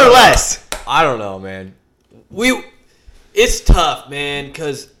 Yeah. More or less. I don't know, man. It's tough, man,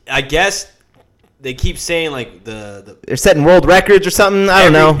 because I guess they keep saying like They're setting world records or something. I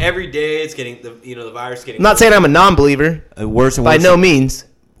don't know. Every day it's getting the virus getting. I'm not saying I'm a non-believer. Worse and worse. By no means.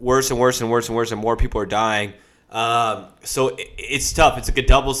 Worse and worse and worse and worse, and more people are dying. So it's tough. It's like a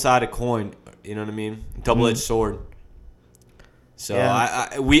double-sided coin. You know what I mean? Double-edged sword. So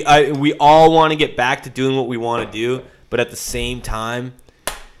Yeah. we all want to get back to doing what we want to do, but at the same time,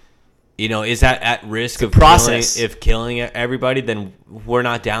 is that at risk of process. killing everybody? Then we're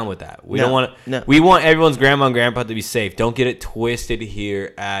not down with that. We No, don't want to. no. We want everyone's grandma and grandpa to be safe. Don't get it twisted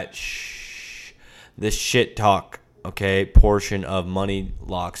here at the shit talk. Okay, portion of Money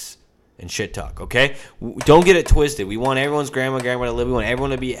Locks and Shit Talk. Okay, don't get it twisted. We want everyone's grandma and grandpa to live. We want everyone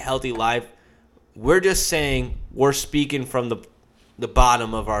to be a healthy life. We're just saying we're speaking from the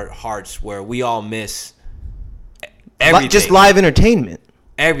bottom of our hearts where we all miss everything. Just live entertainment.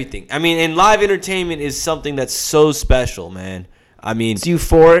 Everything. I mean, and live entertainment is something that's so special, man. I mean, It's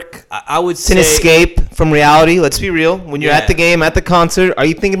euphoric. I would It's say an escape from reality. Let's be real. When you're Yeah. at the game, at the concert, are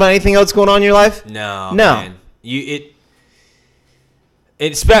you thinking about anything else going on in your life? No. No. Man.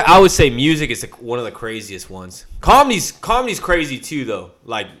 I would say music is one of the craziest ones. Comedy's crazy too, though.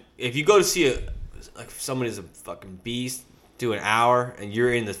 Like if you go to see somebody's a fucking beast, do an hour, and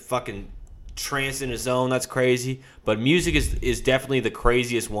you're in the fucking trance in a zone, that's crazy. But music is definitely the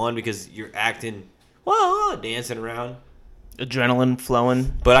craziest one because you're acting, dancing around, Adrenaline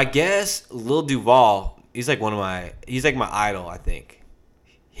flowing. But I guess Lil Duval, he's like my idol. I think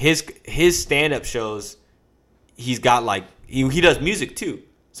his stand-up shows. He's got like he does music too,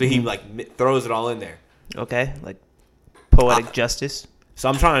 so he like throws it all in there. Okay, like poetic justice. So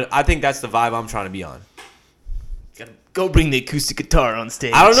I think that's the vibe I'm trying to be on. Gotta go bring the acoustic guitar on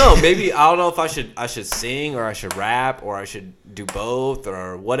stage. I don't know. Maybe I don't know if I should sing or I should rap or I should do both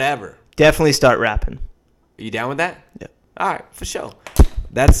or whatever. Definitely start rapping. Are you down with that? Yeah. All right, for sure.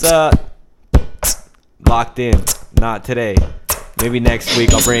 That's locked in. Not today. Maybe next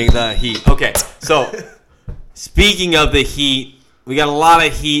week I'll bring the heat. Okay, so. Speaking of the heat, we got a lot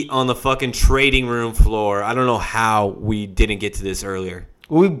of heat on the fucking trading room floor. I don't know how we didn't get to this earlier.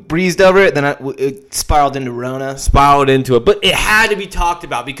 We breezed over it, then it spiraled into Rona. Spiraled into it. But it had to be talked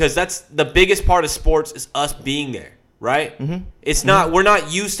about because that's the biggest part of sports is us being there, right? Mm-hmm. It's not. We're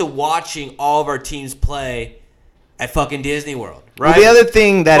not used to watching all of our teams play at fucking Disney World, right? Well, the other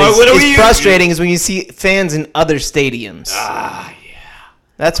thing that is frustrating is when you see fans in other stadiums. Yeah.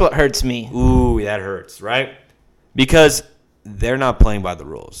 That's what hurts me. Ooh, that hurts, right? Because they're not playing by the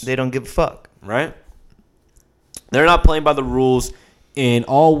rules. They don't give a fuck. Right? They're not playing by the rules, and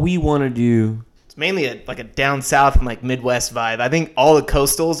all we want to do... It's mainly a down south and like Midwest vibe. I think all the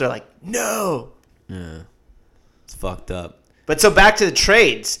coastals are like, no. Yeah. It's fucked up. But so back to the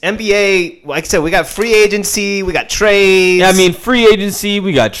trades. NBA, like I said, we got free agency, we got trades. Yeah, I mean, free agency,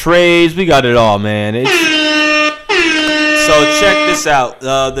 we got trades, we got it all, man. So check this out.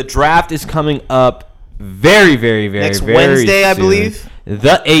 The draft is coming up very, very, very, next very Wednesday, I soon. believe.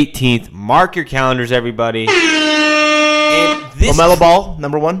 The 18th. Mark your calendars, everybody. And this LaMelo Ball,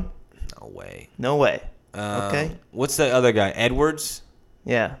 number 1? No way. No way. Okay. What's the other guy? Edwards?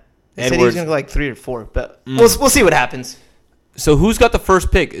 Yeah. They said he Edwards. was going to go like 3 or 4, but we'll see what happens. So who's got the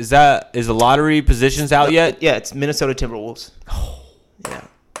first pick? Is the lottery positions out yet? Yeah, it's Minnesota Timberwolves. Yeah.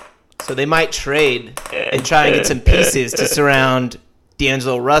 So they might trade and try and get some pieces to surround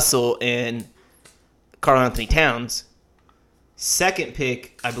D'Angelo Russell and Karl Anthony Towns. Second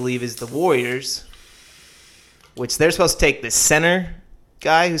pick, I believe, is the Warriors, which they're supposed to take the center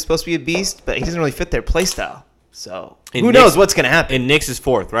guy who's supposed to be a beast, but he doesn't really fit their play style. So who knows what's going to happen? And Knicks is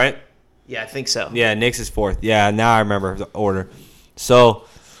fourth, right? Yeah, I think so. Yeah, Knicks is fourth. Yeah, now I remember the order. So,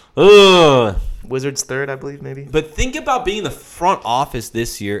 ugh. Wizards third, I believe, maybe. But think about being in the front office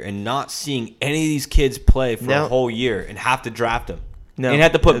this year and not seeing any of these kids play for a whole year and have to draft them. No. And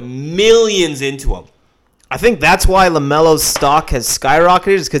have to put millions into them. I think that's why LaMelo's stock has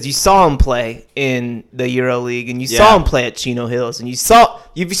skyrocketed, is because you saw him play in the Euro League and you saw him play at Chino Hills and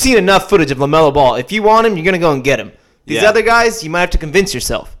you've seen enough footage of LaMelo Ball. If you want him, you're gonna go and get him. These other guys, you might have to convince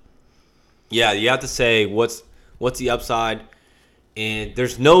yourself. Yeah, you have to say what's the upside, and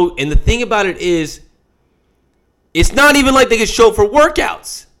the thing about it is, it's not even like they can show up for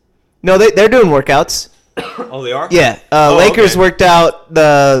workouts. No, they're doing workouts. Oh, they are? Yeah. Lakers worked out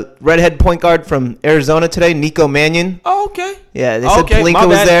the redhead point guard from Arizona today, Nico Mannion. Oh, okay. Yeah, they said Pelinka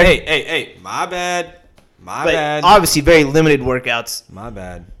was there. Hey, my bad. Bad. Obviously, very limited workouts. My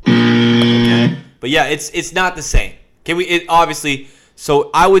bad. Okay. But yeah, it's not the same. Obviously, so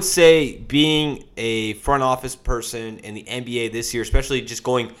I would say being a front office person in the NBA this year, especially just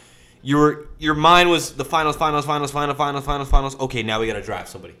going, your mind was the finals. Okay, now we got to draft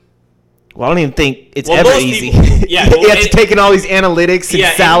somebody. Well, I don't even think it's ever easy. People, yeah, you have to take in all these analytics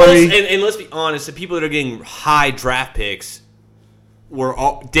and salary. And let's be honest, the people that are getting high draft picks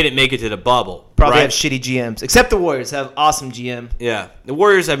didn't make it to the bubble. Probably have shitty GMs. Except the Warriors have awesome GM. Yeah. The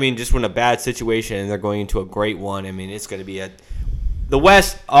Warriors, just were in a bad situation and they're going into a great one. It's going to be the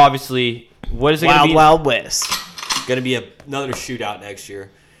West, obviously, what is it going to be? Wild West. It's going to be another shootout next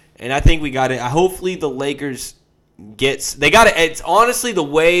year. And I think we got it. Hopefully the Lakers it's honestly the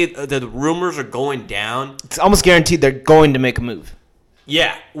way the rumors are going down. It's almost guaranteed they're going to make a move.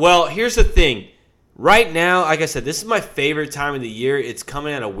 Yeah. Well, here's the thing. Right now, like I said, this is my favorite time of the year. It's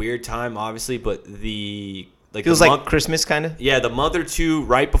coming at a weird time, obviously, but feels like Christmas kind of. Yeah, the month or two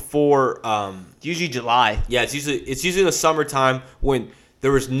right before. Usually July. Yeah, it's usually the summertime when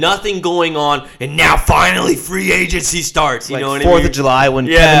there was nothing going on, and now finally free agency starts. You know what I mean? 4th of July when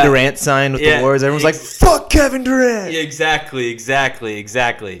Kevin Durant signed with the Warriors. Everyone's like, "Fuck Kevin Durant." Yeah, exactly.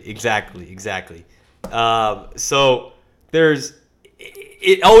 So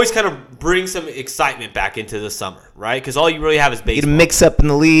it always kind of brings some excitement back into the summer, right? Because all you really have is baseball. You get a mix up in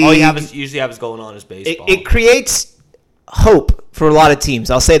the league. All you usually have is going on is baseball. It creates hope for a lot of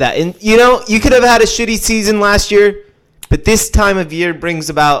teams. I'll say that. And you could have had a shitty season last year. But this time of year brings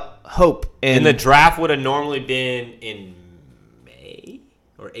about hope. And the draft would have normally been in May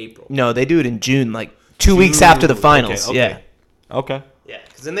or April. No, they do it in June, like 2 weeks after the finals. Okay. Yeah. Okay. Yeah,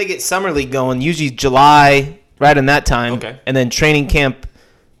 because then they get summer league going, usually July, right in that time. Okay. And then training camp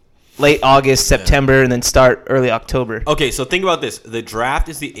late August, September, and then start early October. Okay, so think about this. The draft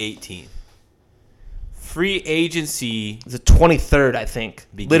is the 18th. Free agency It's the 23rd, I think.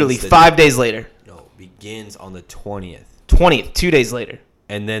 Literally 5 days later. No, begins on the 20th. 20th, 2 days later.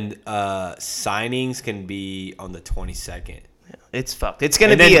 And then signings can be on the 22nd. It's fucked. It's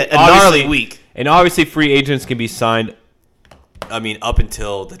going to be a gnarly week. And obviously free agents can be signed, up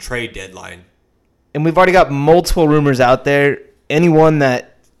until the trade deadline. And we've already got multiple rumors out there. Anyone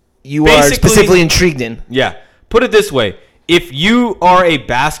that you are specifically intrigued in. Yeah. Put it this way. If you are a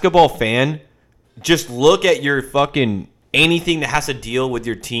basketball fan, just look at your fucking anything that has to deal with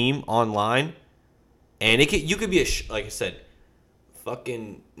your team online. And you could be like I said,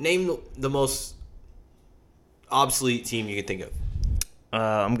 fucking name the most obsolete team you can think of.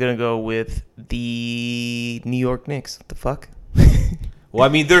 I'm gonna go with the New York Knicks. What the fuck? Well,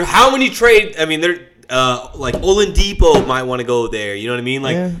 there how many trade? They're like Oladipo might want to go there. You know what I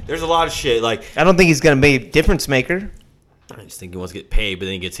mean? There's a lot of shit. Like I don't think he's gonna be a difference maker. I just think he wants to get paid, but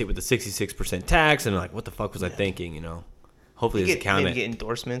then he gets hit with the 66% tax, and like, what the fuck was I thinking? Hopefully it's accounted. Maybe get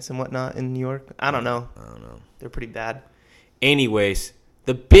endorsements and whatnot in New York. I don't know. They're pretty bad. Anyways,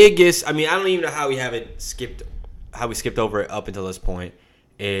 the biggest. I don't even know how we skipped over it up until this point.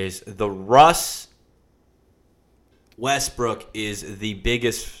 Is the Russ Westbrook is the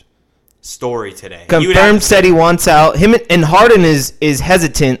biggest story today. Confirmed said he wants out. Him and Harden is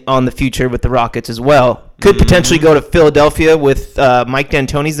hesitant on the future with the Rockets as well. Could potentially go to Philadelphia with Mike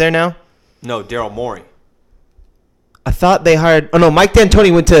D'Antoni's there now. No, Daryl Morey. I thought they hired. Oh no, Mike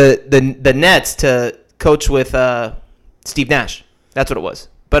D'Antoni went to the Nets to coach with Steve Nash. That's what it was.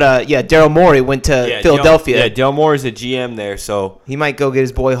 But Daryl Morey went to Philadelphia. Daryl Morey's a GM there, so he might go get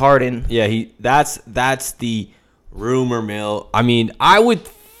his boy Harden. Yeah, that's the rumor mill. I would.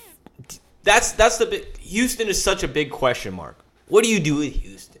 That's the big. Houston is such a big question mark. What do you do with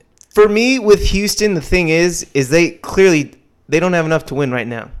Houston? For me, with Houston, the thing is they don't have enough to win right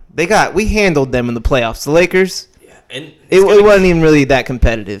now. We handled them in the playoffs. The Lakers, And it wasn't even really that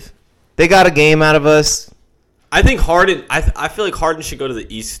competitive. They got a game out of us. I think Harden. I feel like Harden should go to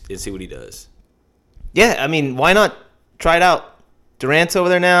the East and see what he does. Yeah, I mean, why not try it out? Durant's over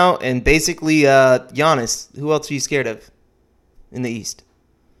there now, and basically Giannis. Who else are you scared of in the East?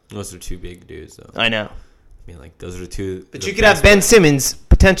 Those are two big dudes, though. I know. I mean, like those are two. But you could have Ben Simmons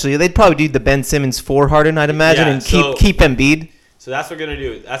potentially. They'd probably do the Ben Simmons for Harden, I'd imagine, Yeah, and so- keep Embiid. So that's what we're gonna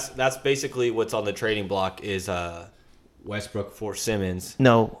do. That's basically what's on the trading block is Westbrook for Simmons.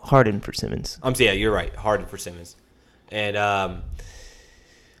 No, Harden for Simmons. Yeah, you're right. Harden for Simmons, and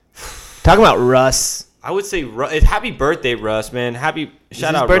Talking about Russ. I would say happy birthday, Russ, man.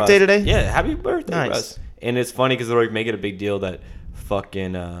 Shout out his birthday Russ. today? Yeah, happy birthday, Nice. Russ. And it's funny because they're like making a big deal that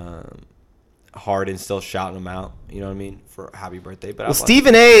fucking Harden's still shouting him out. You know what I mean for happy birthday. But I Well, was like,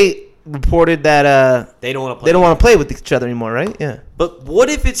 Stephen A. reported that they don't want to play. they don't want to play with each other anymore, right? Yeah. But what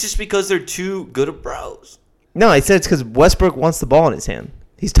if it's just because they're too good of bros? No, he said it's because Westbrook wants the ball in his hand.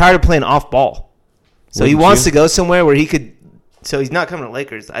 He's tired of playing off ball, so he Wouldn't wants you? to go somewhere where he could. So he's not coming to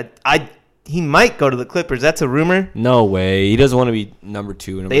Lakers. He might go to the Clippers. That's a rumor. No way. He doesn't want to be number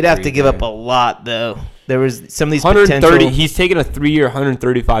 2. And They'd have to give up a lot, though. There was some of these 130. potential. He's taking a 3-year,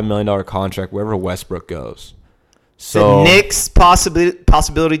 $135 million contract wherever Westbrook goes. The So Knicks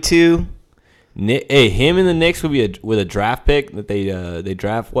possibility too. Hey, him and the Knicks would be with a draft pick that they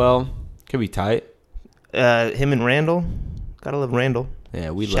draft well. Could be tight. Him and Randall. Gotta love Randall.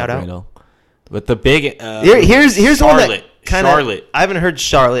 Yeah, we Shout love out. Randall. But the big Here's one Charlotte. that kinda, Charlotte. I haven't heard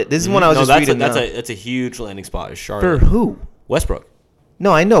Charlotte. This is one I was just reading. That's a huge landing spot. Is For Charlotte. who? Westbrook.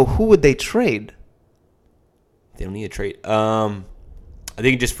 No, I know. Who would they trade? They don't need a trade. I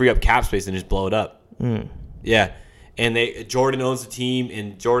think just free up cap space and just blow it up. Yeah, and Jordan owns the team,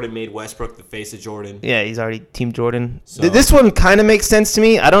 and Jordan made Westbrook the face of Jordan. Yeah, he's already Team Jordan. So- This one kind of makes sense to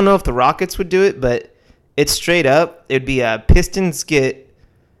me. I don't know if the Rockets would do it, but it's straight up. It'd be Pistons get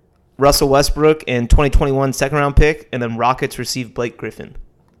Russell Westbrook and 2021 second-round pick, and then Rockets receive Blake Griffin.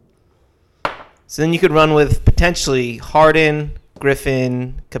 So then you could run with potentially Harden,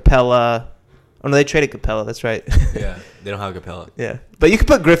 Griffin, Capella. Oh, no, they traded Capella. That's right. Yeah, they don't have Capella. Yeah. But you could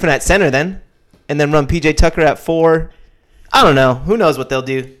put Griffin at center then, and then run P.J. Tucker at 4. I don't know. Who knows what they'll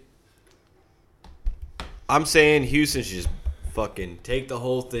do? I'm saying Houston should just fucking take the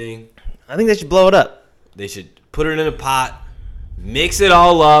whole thing. I think they should blow it up. They should put it in a pot, mix it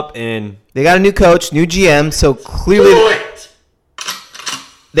all up, and They got a new coach, new GM, so clearly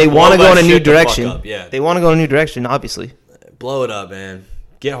they want to Blow go in that a new shit the fuck direction. up, yeah. They want to go in a new direction, obviously. blow it up, man.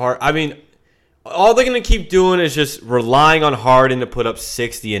 Get hard. I mean, all they're gonna keep doing is just relying on Harden to put up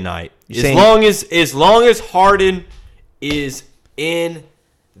 60 a night. As long as Harden is in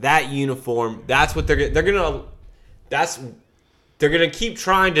that uniform, that's what they're gonna keep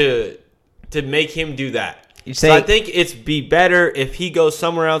trying to make him do that. You're So saying- I think it's be better if he goes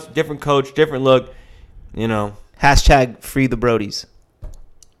somewhere else, different coach, different look. You know, Hashtag free the Brodies.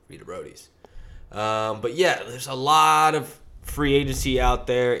 be the Brodies. But yeah, there's a lot of free agency out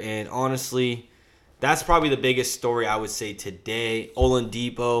there, and honestly, that's probably the biggest story I would say today.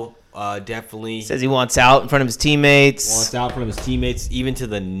 Oladipo definitely Says he wants out in front of his teammates. wants out from his teammates, even to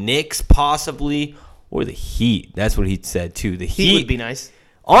the Knicks possibly, or the Heat. That's what he said too. The He Heat would be nice.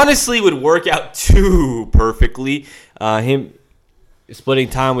 honestly would work out too perfectly. Him splitting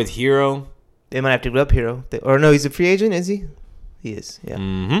time with Hero. They might have to give up Hero. Or no, he's a free agent, is he? He is, yeah.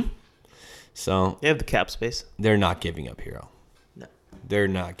 Mm-hmm. So They have the cap space. they're not giving up Hero. No. They're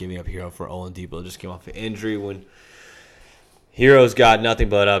not giving up Hero for Oladipo. Just came off an injury when Hero's got nothing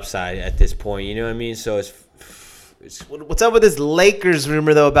but upside at this point. You know what I mean? So it's What's up with this Lakers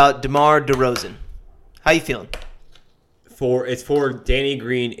rumor, though, about DeMar DeRozan? How you feeling? for Danny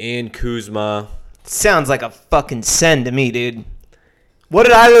Green and Kuzma. Sounds like a fucking send to me, dude. What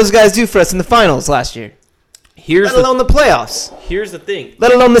did either of those guys do for us in the finals last year? Here's Let alone the playoffs. here's the thing.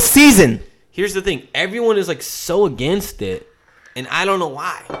 Let alone the season. Here's the thing. Everyone is like so against it, and I don't know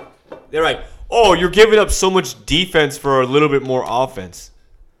why. They're like, "Oh, you're giving up so much defense for a little bit more offense."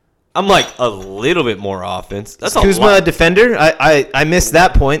 I'm like, a little bit more offense. That's a Kuzma a lot. defender? I missed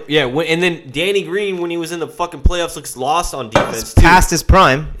that point. Yeah, and then Danny Green, when he was in the fucking playoffs, looks lost on defense It's too. past his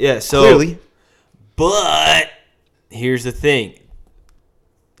prime. Yeah, so Clearly. But here's the thing.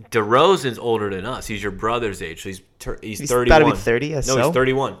 DeRozan's older than us. He's your brother's age. So he's He's 31. about to be 30, yeah, No, so? he's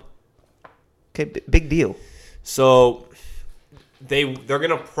 31. Okay, big deal. So they're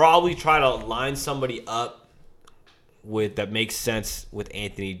gonna probably try to line somebody up that makes sense with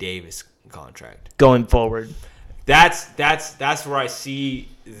Anthony Davis contract. Going forward. That's where I see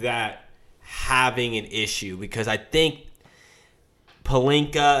that having an issue, because I think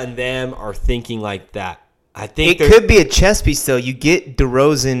Pelinka and them are thinking like that. I think It could be a chess piece, though. You get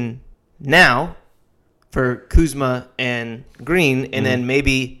DeRozan now for Kuzma and Green, and then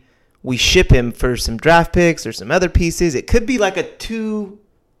maybe we ship him for some draft picks or some other pieces. It could be like a two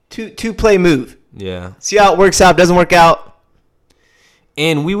play move. Yeah. See how it works out. Doesn't work out.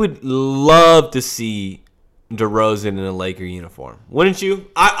 And we would love to see DeRozan in a Laker uniform. Wouldn't you?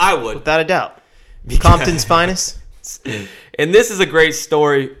 I would. Without a doubt. Compton's finest. And this is a great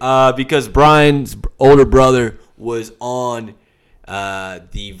story because Brian's older brother was on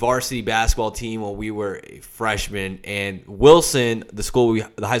the varsity basketball team when we were a freshman, and Wilson, the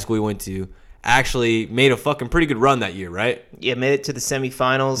high school we went to, actually made a fucking pretty good run that year, right? Yeah, made it to the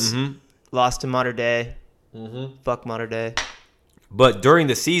semifinals. Lost to Mater Dei. Fuck Mater Dei. But during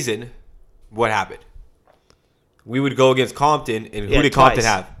the season, what happened? We would go against Compton, and who did Compton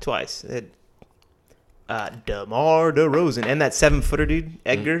have? Twice. DeMar DeRozan. And that 7-footer dude,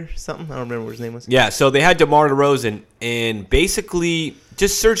 Edgar something. I don't remember what his name was. Yeah, so they had DeMar DeRozan, and basically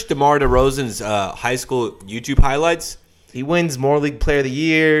just search DeMar DeRozan's high school YouTube highlights. He wins Moore League Player of the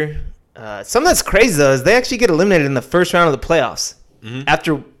Year. Something that's crazy, though, is they actually get eliminated in the first round of the playoffs.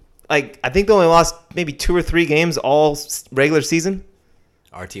 After, I think they only lost maybe 2 or 3 games all regular season.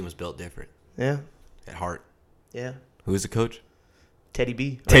 Our team was built different Yeah. at heart. Yeah. Who was the coach? Teddy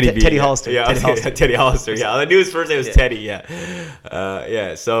B. Teddy Hollister. Yeah, Teddy Hollister. Teddy Hollister. Yeah, I knew his first name was Teddy. Yeah,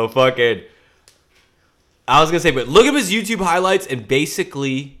 yeah. So fucking. I was gonna say, but look at his YouTube highlights, and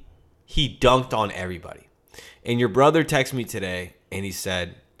basically, he dunked on everybody. And your brother texted me today, and he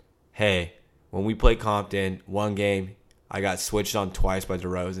said, "Hey, when we played Compton, one game, I got switched on twice by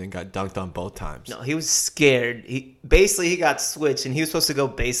DeRozan and got dunked on both times." No, he was scared. He got switched, and he was supposed to go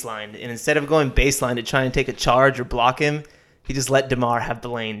baseline. And instead of going baseline to try and take a charge or block him, he just let DeMar have the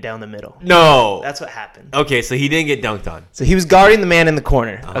lane down the middle. No, That's what happened. okay. So he didn't get dunked on. So he was guarding the man in the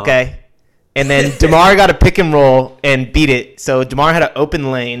corner, okay? And then DeMar got a pick and roll and beat it. So DeMar had an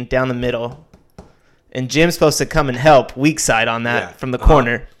open lane down the middle. And Jim's supposed to come and help weak side on that from the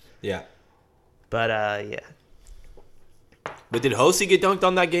corner. Yeah. But, yeah. But did Hosey get dunked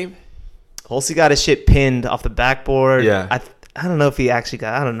on that game? Holsey got his shit pinned off the backboard. Yeah. I don't know if he actually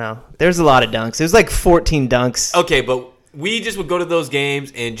got, I don't know. There's a lot of dunks. It was like 14 dunks. Okay, but we just would go to those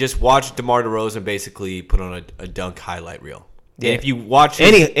games and just watch DeMar DeRozan basically put on a dunk highlight reel. Yeah. And if you watch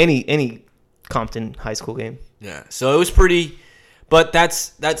any Compton high school game. Yeah. So it was pretty, but that's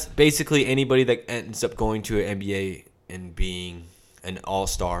basically anybody that ends up going to an NBA and being an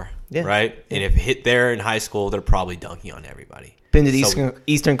all-star, right? Yeah. And if hit there in high school, they're probably dunking on everybody. Been to the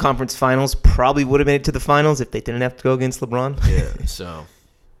Eastern Conference Finals, probably would have made it to the finals if they didn't have to go against LeBron. Yeah. So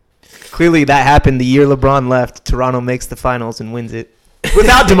clearly that happened the year LeBron left. Toronto makes the finals and wins it.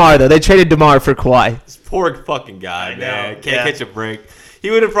 Without DeMar, though. They traded DeMar for Kawhi. this poor fucking guy, man, can't yeah. catch a break. He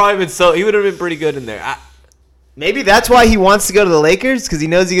would have probably been he would have been pretty good in there. Maybe that's why he wants to go to the Lakers, because he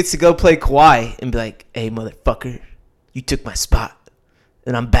knows he gets to go play Kawhi and be like, hey, motherfucker, you took my spot,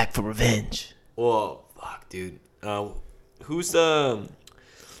 and I'm back for revenge. Well, fuck, dude. Who's the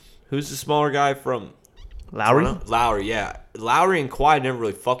smaller guy from Lowry? Toronto? Lowry, yeah. Lowry and Kawhi never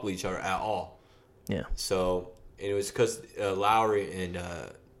really fucked with each other at all. Yeah. So it was because Lowry and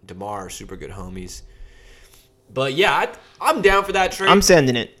DeMar are super good homies. But yeah, I'm down for that trade. I'm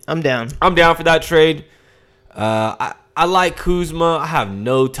sending it. I'm down. I'm down for that trade. I like Kuzma. I have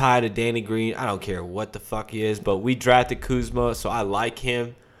no tie to Danny Green. I don't care what the fuck he is, but we drafted Kuzma, so I like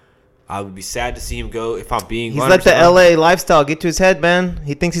him. I would be sad to see him go if I'm being. He's let the LA lifestyle get to his head, man.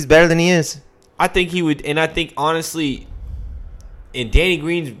 He thinks he's better than he is. I think he would, and I think honestly, and Danny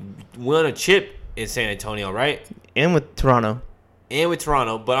Green's won a chip in San Antonio, right? And with Toronto. And with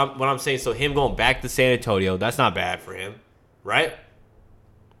Toronto, but what I'm saying, so him going back to San Antonio, that's not bad for him, right?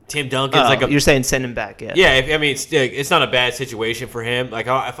 Tim Duncan's You're saying send him back, yeah. Yeah, it's not a bad situation for him. Like,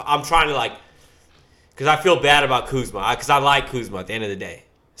 I'm trying to, because I feel bad about Kuzma, because I like Kuzma at the end of the day.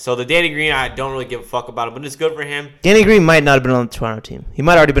 So the Danny Green, I don't really give a fuck about him, but it's good for him. Danny Green might not have been on the Toronto team. He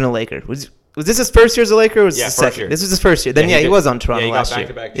might have already been a Laker. Was this his first year as a Laker, or was this his second? Year. This was his first year. Then, he was on Toronto last year.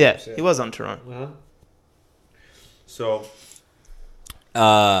 back-to-back Yeah, games, he was on Toronto. Uh-huh. So,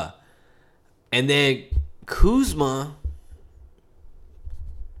 and then Kuzma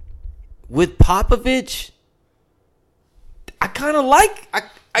with Popovich, I kind of like.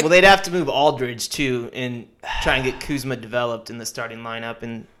 Well, they'd have to move Aldridge too and try and get Kuzma developed in the starting lineup,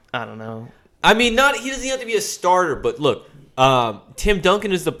 and I don't know. I mean, he doesn't have to be a starter, but look, Tim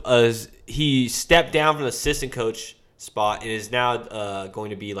Duncan he stepped down from assistant coach spot and is now going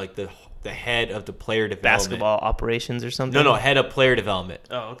to be like the head of the player development. Basketball operations or something? No, head of player development.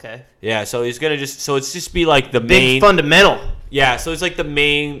 Oh, okay. Yeah, so he's gonna it's just be like the Big main fundamental. Yeah, so it's like the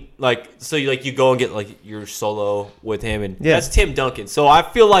main you go and get like your solo with him and Yeah. that's Tim Duncan. So I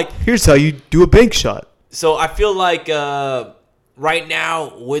feel like Here's how you do a bank shot. So I feel like right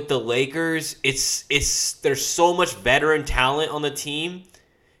now with the Lakers, it's there's so much veteran talent on the team,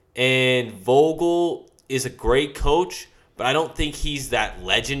 and Vogel is a great coach, but I don't think he's that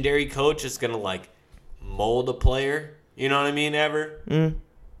legendary coach that's gonna like mold a player. You know what I mean? Ever?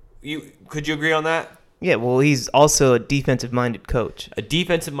 Could you agree on that? Yeah, well, he's also a defensive-minded coach. A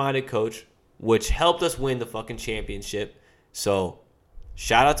defensive-minded coach, which helped us win the fucking championship. So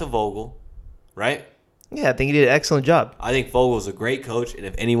shout out to Vogel, right? Yeah, I think he did an excellent job. I think Vogel's a great coach, and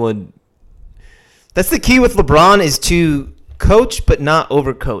if anyone, That's the key with LeBron is to coach but not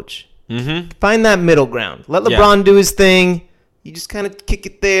overcoach. Find that middle ground. Let LeBron do his thing. You just kind of kick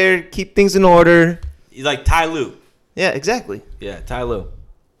it there, keep things in order. he's like Ty Lue. Yeah, exactly. Yeah, Ty Lue.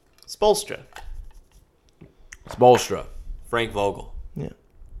 Spoelstra. Spoelstra. Frank Vogel. Yeah.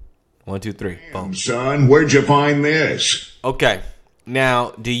 1, 2, 3. Boom. Son, where'd you find this? Okay.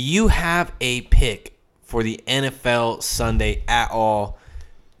 Now, do you have a pick for the NFL Sunday at all?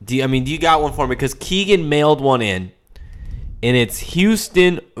 Do you got one for me? Because Keegan mailed one in, and it's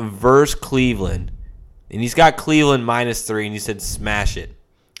Houston versus Cleveland. And he's got Cleveland -3, and he said smash it.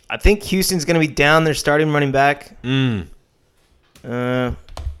 I think Houston's going to be down their starting running back.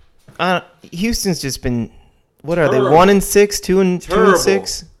 Houston's just been, what are Terrible. they, 1-6,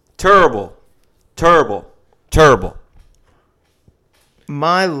 2-6? Terrible.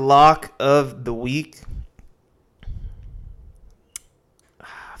 My lock of the week.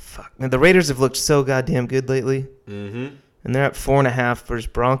 Fuck. Man, the Raiders have looked so goddamn good lately. And they're at 4.5 versus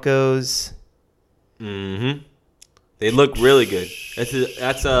Broncos. They look really good.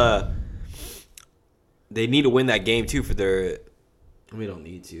 They need to win that game too for their. We don't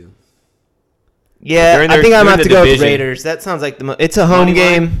need to. Yeah, They're in I think I'm they're going to have in to the go with division. Raiders. That sounds like it's a home Money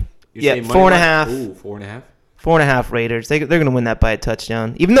game. line? You're Yeah, saying money line? 4.5. Ooh, 4.5. 4.5 Raiders. They're going to win that by a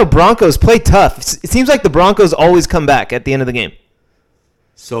touchdown. Even though Broncos play tough. It seems like the Broncos always come back at the end of the game.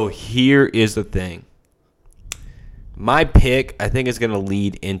 So here is the thing. My pick, I think, is going to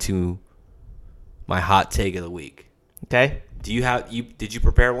lead into my hot take of the week. Okay? Did you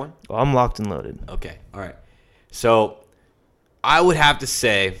prepare one? Well, I'm locked and loaded. Okay. All right. So I would have to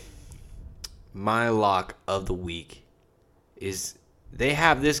say my lock of the week is they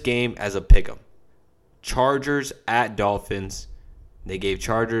have this game as a pick'em. Chargers at Dolphins. They gave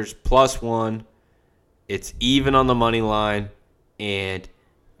Chargers +1. It's even on the money line, and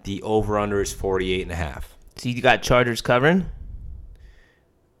the over/under is 48.5. So you got Chargers covering?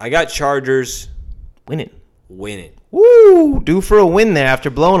 I got Chargers Winning. winning. Due for a win there after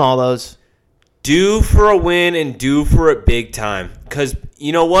blowing all those. Due for a win and due for it big time. Because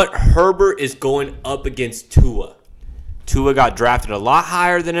you know what? Herbert is going up against Tua. Tua got drafted a lot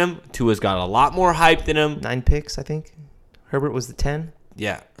higher than him. Tua's got a lot more hype than him. 9 picks, I think. Herbert was the 10.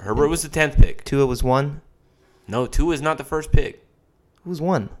 Yeah, Herbert was the 10th pick. Tua was 1. No, Tua is not the first pick. Who was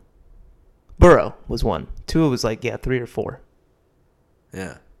 1? Burrow was 1. Tua was 3 or 4.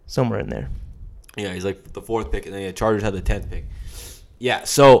 Yeah. Somewhere in there. Yeah, he's like the 4th pick, and then the Chargers had the 10th pick. Yeah,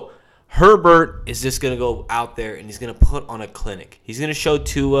 so Herbert is just going to go out there, and he's going to put on a clinic. He's going to show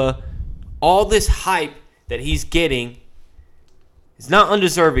Tua all this hype that he's getting. It's not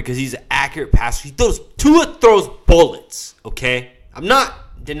undeserved because he's an accurate passer. Tua throws bullets, okay? I'm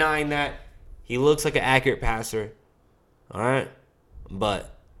not denying that. He looks like an accurate passer, all right?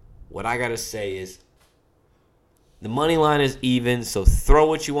 But what I got to say is the money line is even, so throw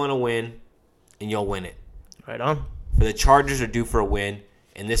what you want to win, and you'll win it. Right on. For the Chargers are due for a win,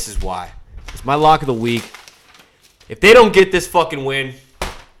 and this is why. It's my lock of the week. If they don't get this fucking win,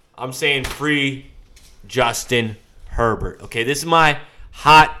 I'm saying free Justin Herbert. Okay, this is my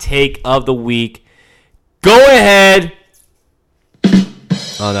hot take of the week. Go ahead.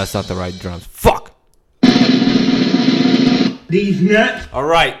 Oh, that's not the right drums. Fuck. These nuts. All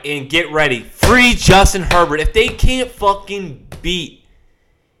right, and get ready. Free Justin Herbert. If they can't fucking beat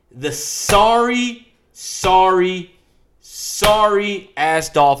the sorry ass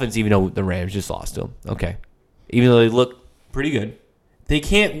Dolphins, even though the Rams just lost to them. Okay. Even though they look pretty good. They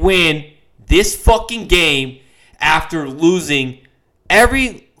can't win this fucking game after losing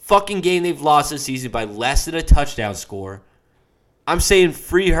every fucking game they've lost this season by less than a touchdown score. I'm saying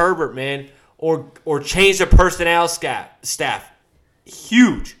free Herbert, man, or change the personnel staff.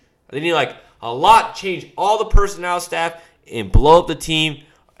 Huge. They need a lot. Change all the personnel staff and blow up the team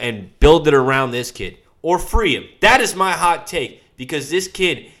and build it around this kid. or free him. That is my hot take because this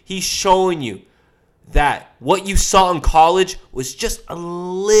kid, he's showing you that what you saw in college was just a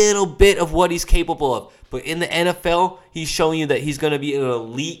little bit of what he's capable of. But in the NFL, he's showing you that he's going to be an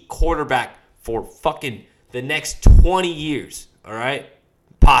elite quarterback for fucking the next 20 years, all right?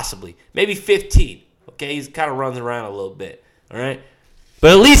 Possibly. Maybe 15, okay? He's kind of runs around a little bit, all right?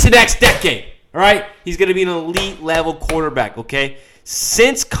 But at least the next decade, all right? He's going to be an elite level quarterback, okay?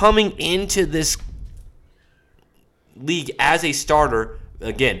 Since coming into this league as a starter,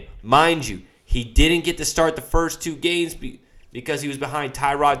 again, mind you, he didn't get to start the first 2 games because he was behind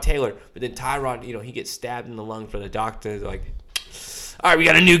Tyrod Taylor. But then Tyrod, he gets stabbed in the lung from the doctor. They're like, all right, we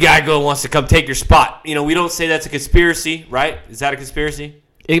got a new guy who wants to come take your spot. We don't say that's a conspiracy, right? Is that a conspiracy?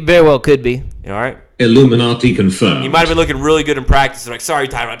 It very well could be. All right. Illuminati confirmed. He might have been looking really good in practice. They're like, sorry,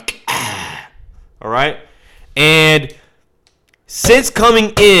 Tyrod. All right. And since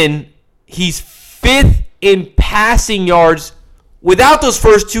coming in, he's 5th in passing yards without those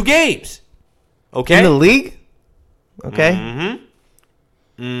first 2 games. Okay. In the league? Okay.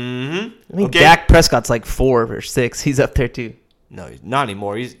 Mm-hmm. Mm-hmm. I think okay. Dak Prescott's like 4 or 6. He's up there too. No, he's not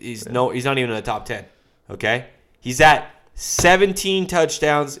anymore. He's not even in the top 10. Okay? He's at 17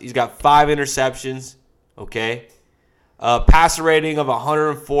 touchdowns. He's got 5 interceptions. Okay? Passer rating of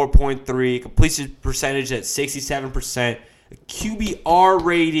 104.3. Completion percentage at 67%. A QBR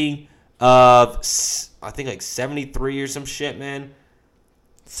rating of, I think, like 73 or some shit, man.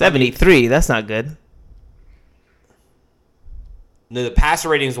 73. That's not good. No, the passer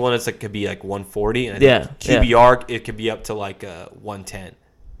rating is one that's like could be like 140, and I think QBR it could be up to like 110.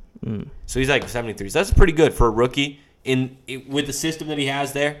 So he's like 73. So that's pretty good for a rookie with the system that he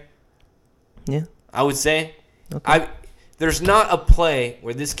has there. Yeah, I would say. Okay. There's not a play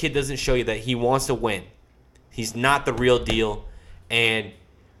where this kid doesn't show you that he wants to win. He's not the real deal, and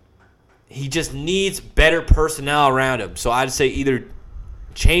he just needs better personnel around him. So I'd say either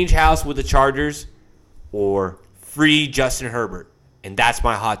change house with the Chargers or free Justin Herbert. And that's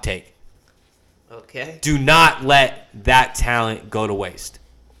my hot take. Okay. Do not let that talent go to waste.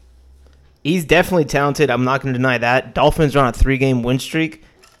 He's definitely talented. I'm not going to deny that. Dolphins are on a 3-game win streak,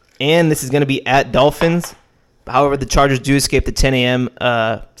 and this is going to be at Dolphins. However, the Chargers do escape the 10 a.m.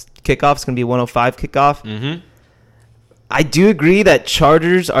 kickoff. It's going to be a 1:05 kickoff. Mm-hmm. I do agree that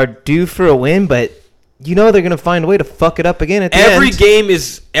Chargers are due for a win, but they're going to find a way to fuck it up again at the end.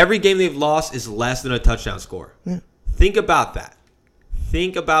 Every game they've lost is less than a touchdown score. Yeah. Think about that.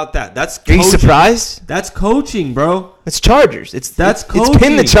 That's coaching. Are you surprised? That's coaching, bro. It's Chargers. That's It's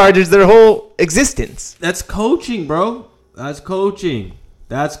been the Chargers their whole existence. That's coaching, bro. That's coaching.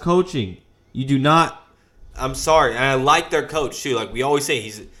 You do not. I'm sorry, and I like their coach too. Like we always say,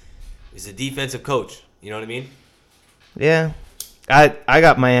 he's a defensive coach. You know what I mean? Yeah, I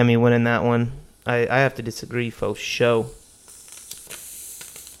got Miami winning that one. I have to disagree, folks.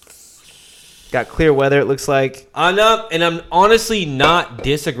 Got clear weather, it looks like. And I'm honestly not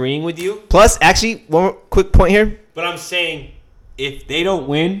disagreeing with you. Plus, actually, one more quick point here. But I'm saying, if they don't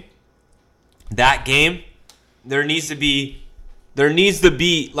win that game, there needs to be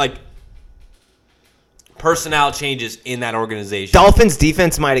like personnel changes in that organization. Dolphins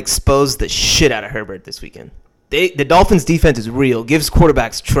defense might expose the shit out of Herbert this weekend. The Dolphins defense is real. Gives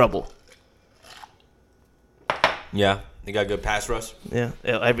quarterbacks trouble. Yeah. They got good pass rush. Yeah,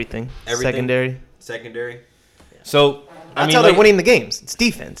 everything. Secondary. So That's how they're winning the games. It's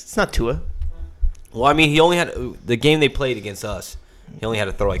defense. It's not Tua. Well, I mean, he only had the game they played against us. He only had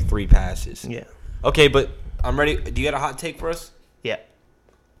to throw like 3 passes. Yeah. Okay, but I'm ready. Do you got a hot take for us? Yeah.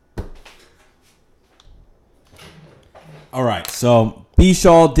 All right. So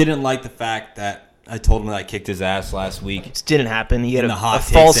Bishaw didn't like the fact that I told him that I kicked his ass last week. It didn't happen. He had a hot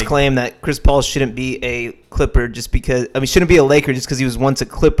false take claim that Chris Paul shouldn't be a Clipper just because. I mean, shouldn't be a Laker just because he was once a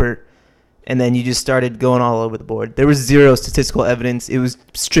Clipper, and then you just started going all over the board. There was zero statistical evidence. It was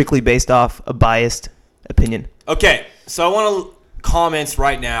strictly based off a biased opinion. Okay, so I want to comments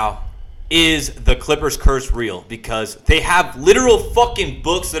right now. Is the Clippers curse real? Because they have literal fucking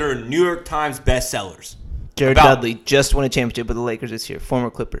books that are New York Times bestsellers. Jared Dudley just won a championship with the Lakers this year, former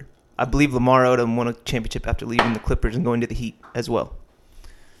Clipper. I believe Lamar Odom won a championship after leaving the Clippers and going to the Heat as well.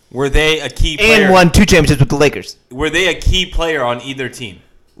 Were they a key player? And won 2 championships with the Lakers. Were they a key player on either team?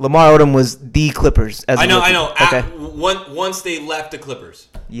 Lamar Odom was the Clippers. I know. Okay. Once they left the Clippers.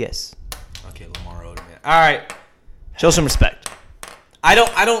 Yes. Okay, Lamar Odom. Man. All right. Show some respect. I don't.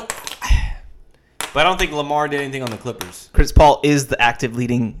 But I don't think Lamar did anything on the Clippers. Chris Paul is the active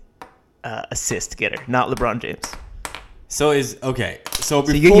leading assist getter, not LeBron James. So before, So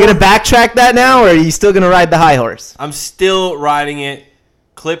you gonna backtrack that now, or are you still gonna ride the high horse? I'm still riding it.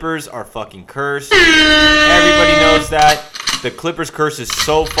 Clippers are fucking cursed. Everybody knows that. The Clippers curse is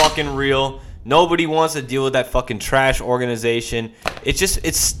so fucking real. Nobody wants to deal with that fucking trash organization. It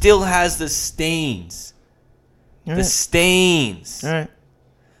still has the stains. All The right. stains. All right.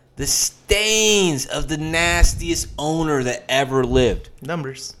 The stains of the nastiest owner that ever lived.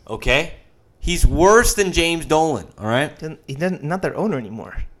 Numbers. Okay? He's worse than James Dolan, all right? He's not their owner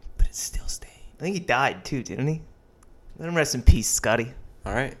anymore. But it's still stains. I think he died too, didn't he? Let him rest in peace, Scotty.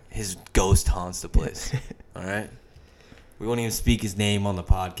 All right? His ghost haunts the place. All right? We won't even speak his name on the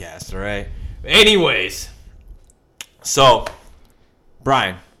podcast, all right? Anyways. So,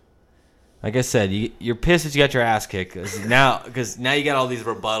 Brian, like I said, you're pissed that you got your ass kicked because now you got all these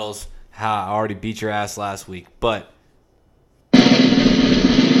rebuttals. How I already beat your ass last week. But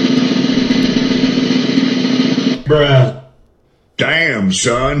Bruh. Damn,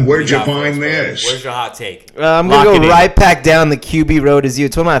 son, where'd you got for us, find bro? this? Where's your hot take? I'm Lock going it to in. go right back down the QB road as you.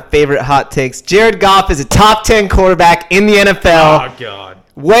 It's one of my favorite hot takes. Jared Goff is a top 10 quarterback in the NFL. Oh, God.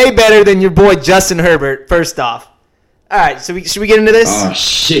 Way better than your boy Justin Herbert, first off. All right, so should we get into this? Oh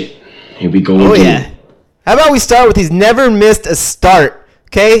shit. Here we go Oh, again. yeah. How about we start with he's never missed a start,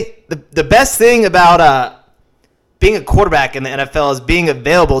 okay? The best thing about being a quarterback in the NFL is being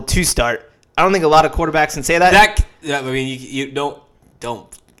available to start. I don't think a lot of quarterbacks can say that. I mean, you don't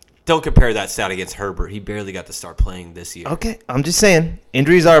compare that stat against Herbert. He barely got to start playing this year. Okay, I'm just saying.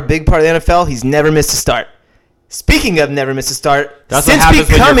 Injuries are a big part of the NFL. He's never missed a start. Speaking of never missed a start, That's what happens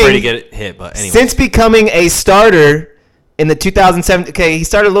when you're afraid to get hit. But anyway, since becoming a starter in the 2007, okay, he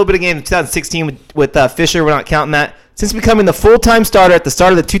started a little bit of game in 2016 with Fisher. We're not counting that. Since becoming the full-time starter at the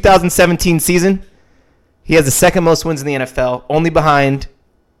start of the 2017 season, he has the second most wins in the NFL, only behind,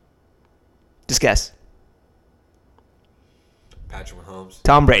 just guess, Patrick Mahomes.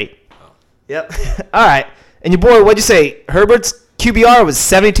 Tom Brady. Yep. All right. And your boy, what'd you say? Herbert's QBR was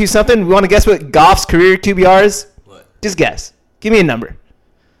 72 something. We want to guess what Goff's career QBR is? What? Just guess. Give me a number.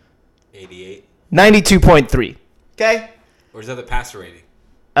 88. 92.3. Okay. Or is that the passer rating?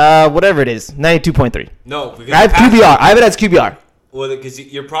 Whatever it is. 92.3. No, because I have QBR. I have it as QBR. Well, because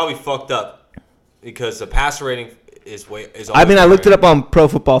you're probably fucked up because the passer rating is I mean, I looked it up on Pro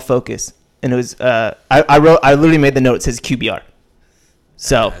Football Focus, and it was I literally made the note. It says QBR.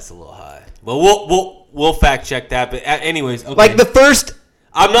 So That's a little high. But we'll fact check that. But anyways, okay. like the first.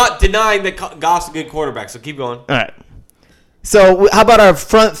 I'm not denying that Goff's a good quarterback. So keep going. All right. So how about our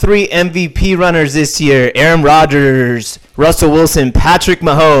front three MVP runners this year? Aaron Rodgers, Russell Wilson, Patrick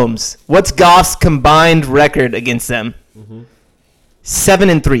Mahomes. What's Goff's combined record against them?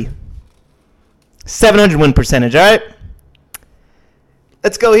 7-3. 700 win percentage. All right.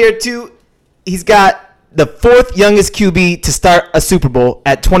 Let's go here too. He's got the fourth youngest QB to start a Super Bowl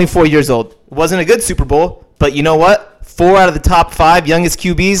at 24 years old. It wasn't a good Super Bowl, but you know what? 4 out of the top 5 youngest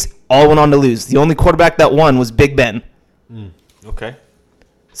QBs all went on to lose. The only quarterback that won was Big Ben. Okay.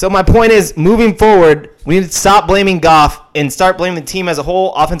 So my point is, moving forward, we need to stop blaming Goff and start blaming the team as a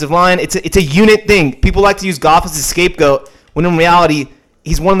whole, offensive line. It's a unit thing. People like to use Goff as a scapegoat, when in reality,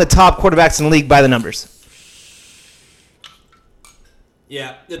 he's one of the top quarterbacks in the league by the numbers.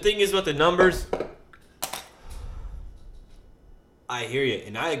 Yeah, the thing is with the numbers, I hear you,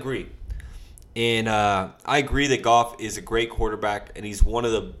 and I agree. And I agree that Goff is a great quarterback, and he's one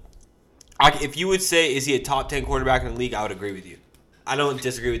of the... If you would say, is he a top 10 quarterback in the league, I would agree with you. I don't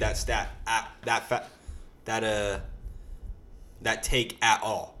disagree with that stat, that take at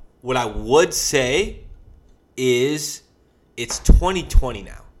all. What I would say is it's 2020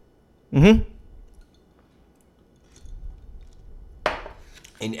 now. Mm-hmm.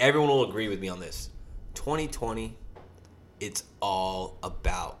 And everyone will agree with me on this. 2020, it's all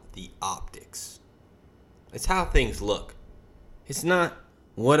about the optics. It's how things look. It's not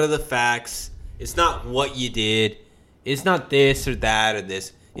what are the facts. It's not what you did. It's not this or that or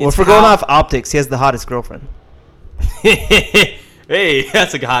this. Well, if we're going off optics, he has the hottest girlfriend. Hey,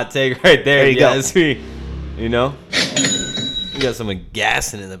 that's a hot take right there. There you go. That's me. You know? You got someone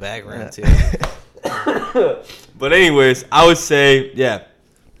gassing in the background, too. But anyways, I would say, yeah.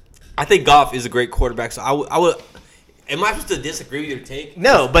 I think Goff is a great quarterback, so I would. Am I supposed to disagree with your take?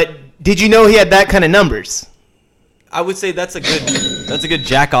 No, but did you know he had that kind of numbers? I would say that's a good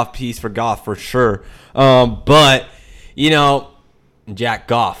jack off piece for Goff for sure. But you know, Jack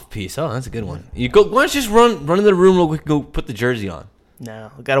Goff piece. Oh, that's a good one. You go. Why don't you just run in the room real quick? Go put the jersey on. No,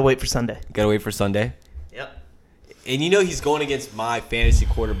 we gotta wait for Sunday. Gotta wait for Sunday. Yep. And you know he's going against my fantasy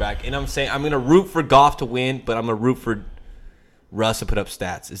quarterback, and I'm saying I'm gonna root for Goff to win, but I'm gonna root for Russ to put up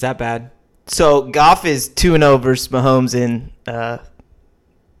stats. Is that bad? So Goff is 2-0 versus Mahomes and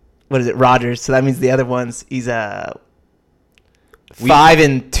what is it, Rodgers? So that means the other ones he's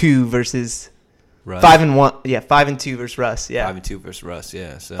 5-2 versus Russ. 5-1. Yeah, 5-2 versus Russ. Yeah, 5-2 versus Russ.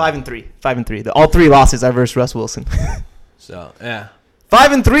 Yeah. So 5-3. 5-3. All 3 losses are versus Russ Wilson. So yeah.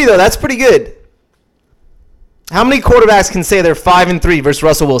 5-3 though, that's pretty good. How many quarterbacks can say they're 5-3 versus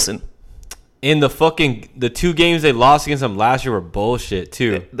Russell Wilson? In the 2 games they lost against them last year were bullshit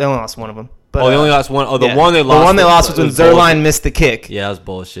too. They only lost one of them. But, They only lost one. Oh, the yeah. one they lost. The one they lost was when Zerline bullshit. missed the kick. Yeah, that was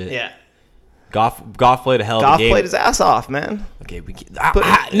bullshit. Yeah. Goff played a hell of Goff a game. played his ass off, man. Okay,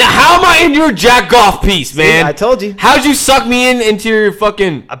 now how am I in your Jack Goff piece, man? I told you. How'd you suck me into your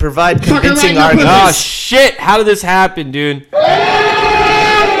fucking? I provide Fucking convincing right, you arguments. Oh shit! How did this happen, dude?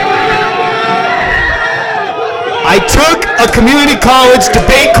 I took a community college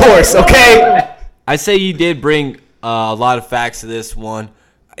debate course, okay? I say you did bring a lot of facts to this one.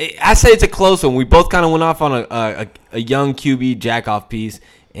 I say it's a close one. We both kind of went off on a young QB jack off piece,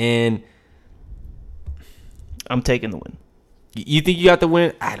 and I'm taking the win. you think you got the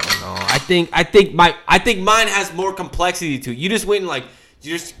win? I don't know. I think mine has more complexity to it. You just went and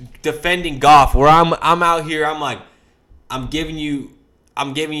you're just defending Goff, where I'm out here. I'm like, I'm giving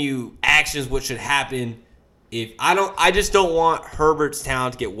you actions what should happen. If I just don't want Herbert's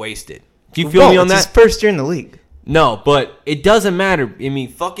talent to get wasted. Do you feel me on It's that? his first year in the league. No, but it doesn't matter. I mean,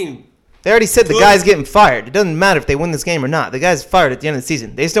 fucking. They already said the guy's getting fired. It doesn't matter if they win this game or not. The guy's fired at the end of the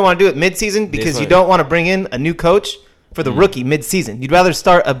season. They still want to do it mid-season because you don't want to bring in a new coach for the rookie mid-season. You'd rather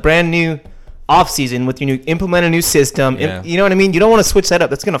start a brand new off-season with implement a new system. Yeah. You know what I mean? You don't want to switch that up.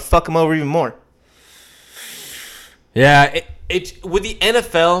 That's going to fuck them over even more. Yeah, it with the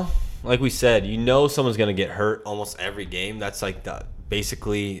NFL, like we said, someone's gonna get hurt almost every game. That's like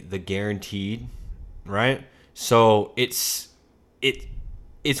basically the guaranteed, right? So it's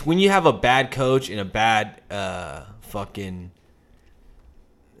when you have a bad coach and a bad fucking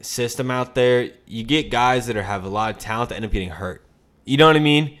system out there, you get guys that have a lot of talent that end up getting hurt. You know what I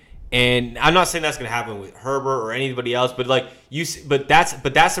mean? And I'm not saying that's gonna happen with Herbert or anybody else, but but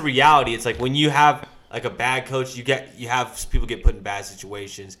that's the reality. It's like when you have like a bad coach, you have people get put in bad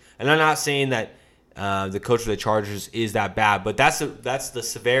situations. And I'm not saying that the coach of the Chargers is that bad, but that's the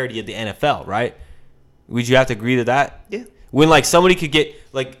severity of the NFL, right? Would you have to agree to that? Yeah. When somebody could get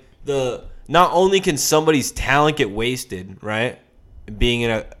not only can somebody's talent get wasted, right? Being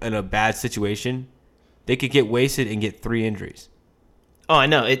in a bad situation, they could get wasted and get 3 injuries. Oh, I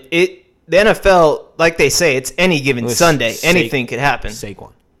know. The NFL, like they say, it's any given Sunday. Anything could happen.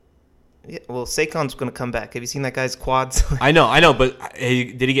 Saquon. Yeah, well, Saquon's going to come back. Have you seen that guy's quads? I know, but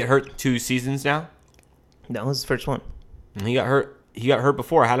did he get hurt 2 seasons now? No, this is the first one. He got hurt. He got hurt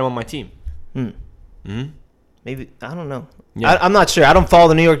before. I had him on my team. Maybe, I don't know. Yeah. I'm not sure. I don't follow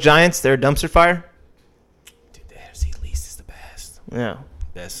the New York Giants. They're a dumpster fire. Dude, the NFC East is the best. Yeah.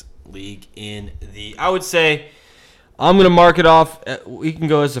 Best league in the. I would say. I'm gonna mark it off. We can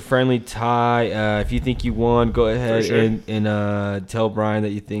go as a friendly tie. If you think you won, go ahead sure. and tell Brian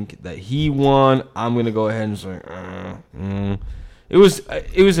that you think that he won. I'm gonna go ahead and say it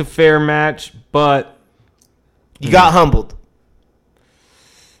was a fair match, but You got humbled.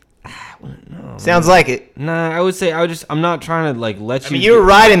 Sounds like it. nah. I would say I'm not trying to let you. I mean, you were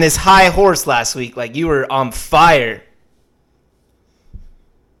riding this high horse last week. Like, you were on fire.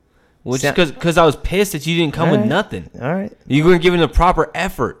 Well, just because I was pissed that you didn't come with Alright. nothing. All right. You weren't giving the proper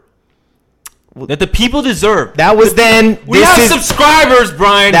effort that the people deserve. That was then. We have subscribers,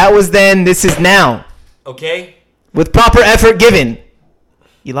 Brian. That was then. This is now. Okay? With proper effort given,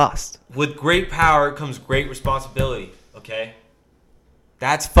 you lost. With great power comes great responsibility. Okay?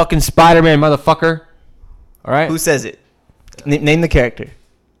 That's fucking Spider-Man, motherfucker. All right? Who says it? Name the character.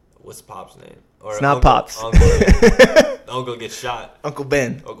 What's Pop's name? Or It's not Uncle- Pops. Uncle gets shot. Uncle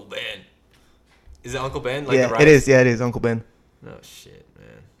Ben. Uncle Ben. Is it Uncle Ben? Yeah, the it is. Yeah, it is. Uncle Ben. Oh, shit, man.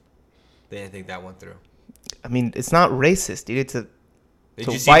 They didn't think that went through. I mean, it's not racist, dude. It's a Did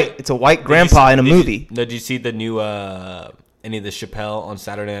you It's see a white. the- It's a white did you grandpa see- in a did you- movie. Did you see the new any of the Chappelle on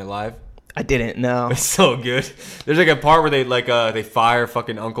Saturday Night Live? I didn't know. It's so good. There's like a part where they fire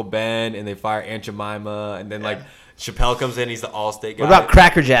fucking Uncle Ben and they fire Aunt Jemima and then Chappelle comes in. He's the Allstate guy. What about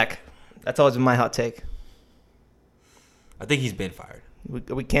Cracker Jack? That's always been my hot take. I think he's been fired.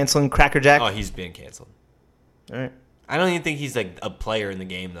 Are we canceling Cracker Jack? Oh, he's been canceled. All right. I don't even think he's like a player in the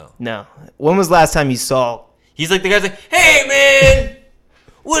game though. No. When was the last time you saw? He's like the guy's like, hey man,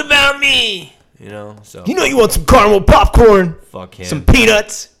 what about me? You know. So You know you want some caramel popcorn, fuck him. some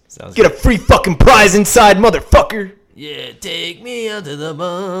peanuts. Sounds Get a free fucking prize inside, motherfucker. Yeah, take me out to the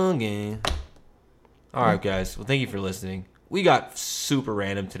buggy. All right, guys. Well, thank you for listening. We got super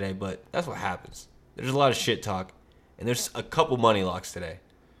random today, but that's what happens. There's a lot of shit talk, and there's a couple money locks today.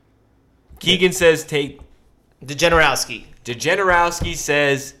 Keegan says take Degenerowski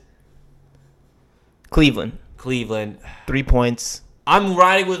says Cleveland. 3 points. I'm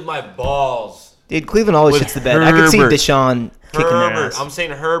riding with my balls. Dude, Cleveland always With hits the bed. I could see Herbert. Deshaun kicking their Herbert. ass. I'm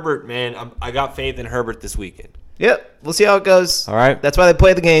saying Herbert, man. I got faith in Herbert this weekend. Yep, we'll see how it goes. All right. That's why they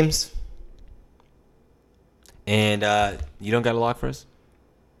play the games. And you don't got a lock for us?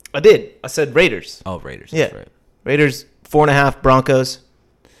 I did. I said Raiders. Oh, Raiders. Yeah. That's right. Raiders 4.5. Broncos.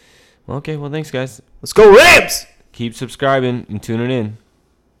 Well, okay. Well, thanks, guys. Let's go Rams! Keep subscribing and tuning in.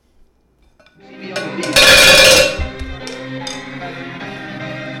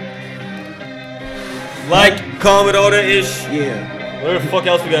 Like, comment, order-ish. Yeah. What the fuck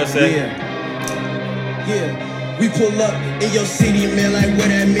else we gotta say? Yeah. We pull up in your city, man, like where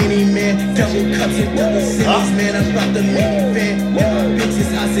that mini man. Double cups and double cities, man. I'm about the minivan. Yeah,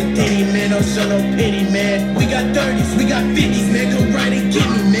 bitches, I said Diddy, man. Don't show no pity, man. We got 30s, we got 50s, man. Come right and get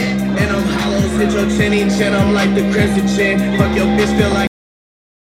me, man. And I'm hollows, hit your chin, I'm like the crescent chin. Fuck your bitch, feel like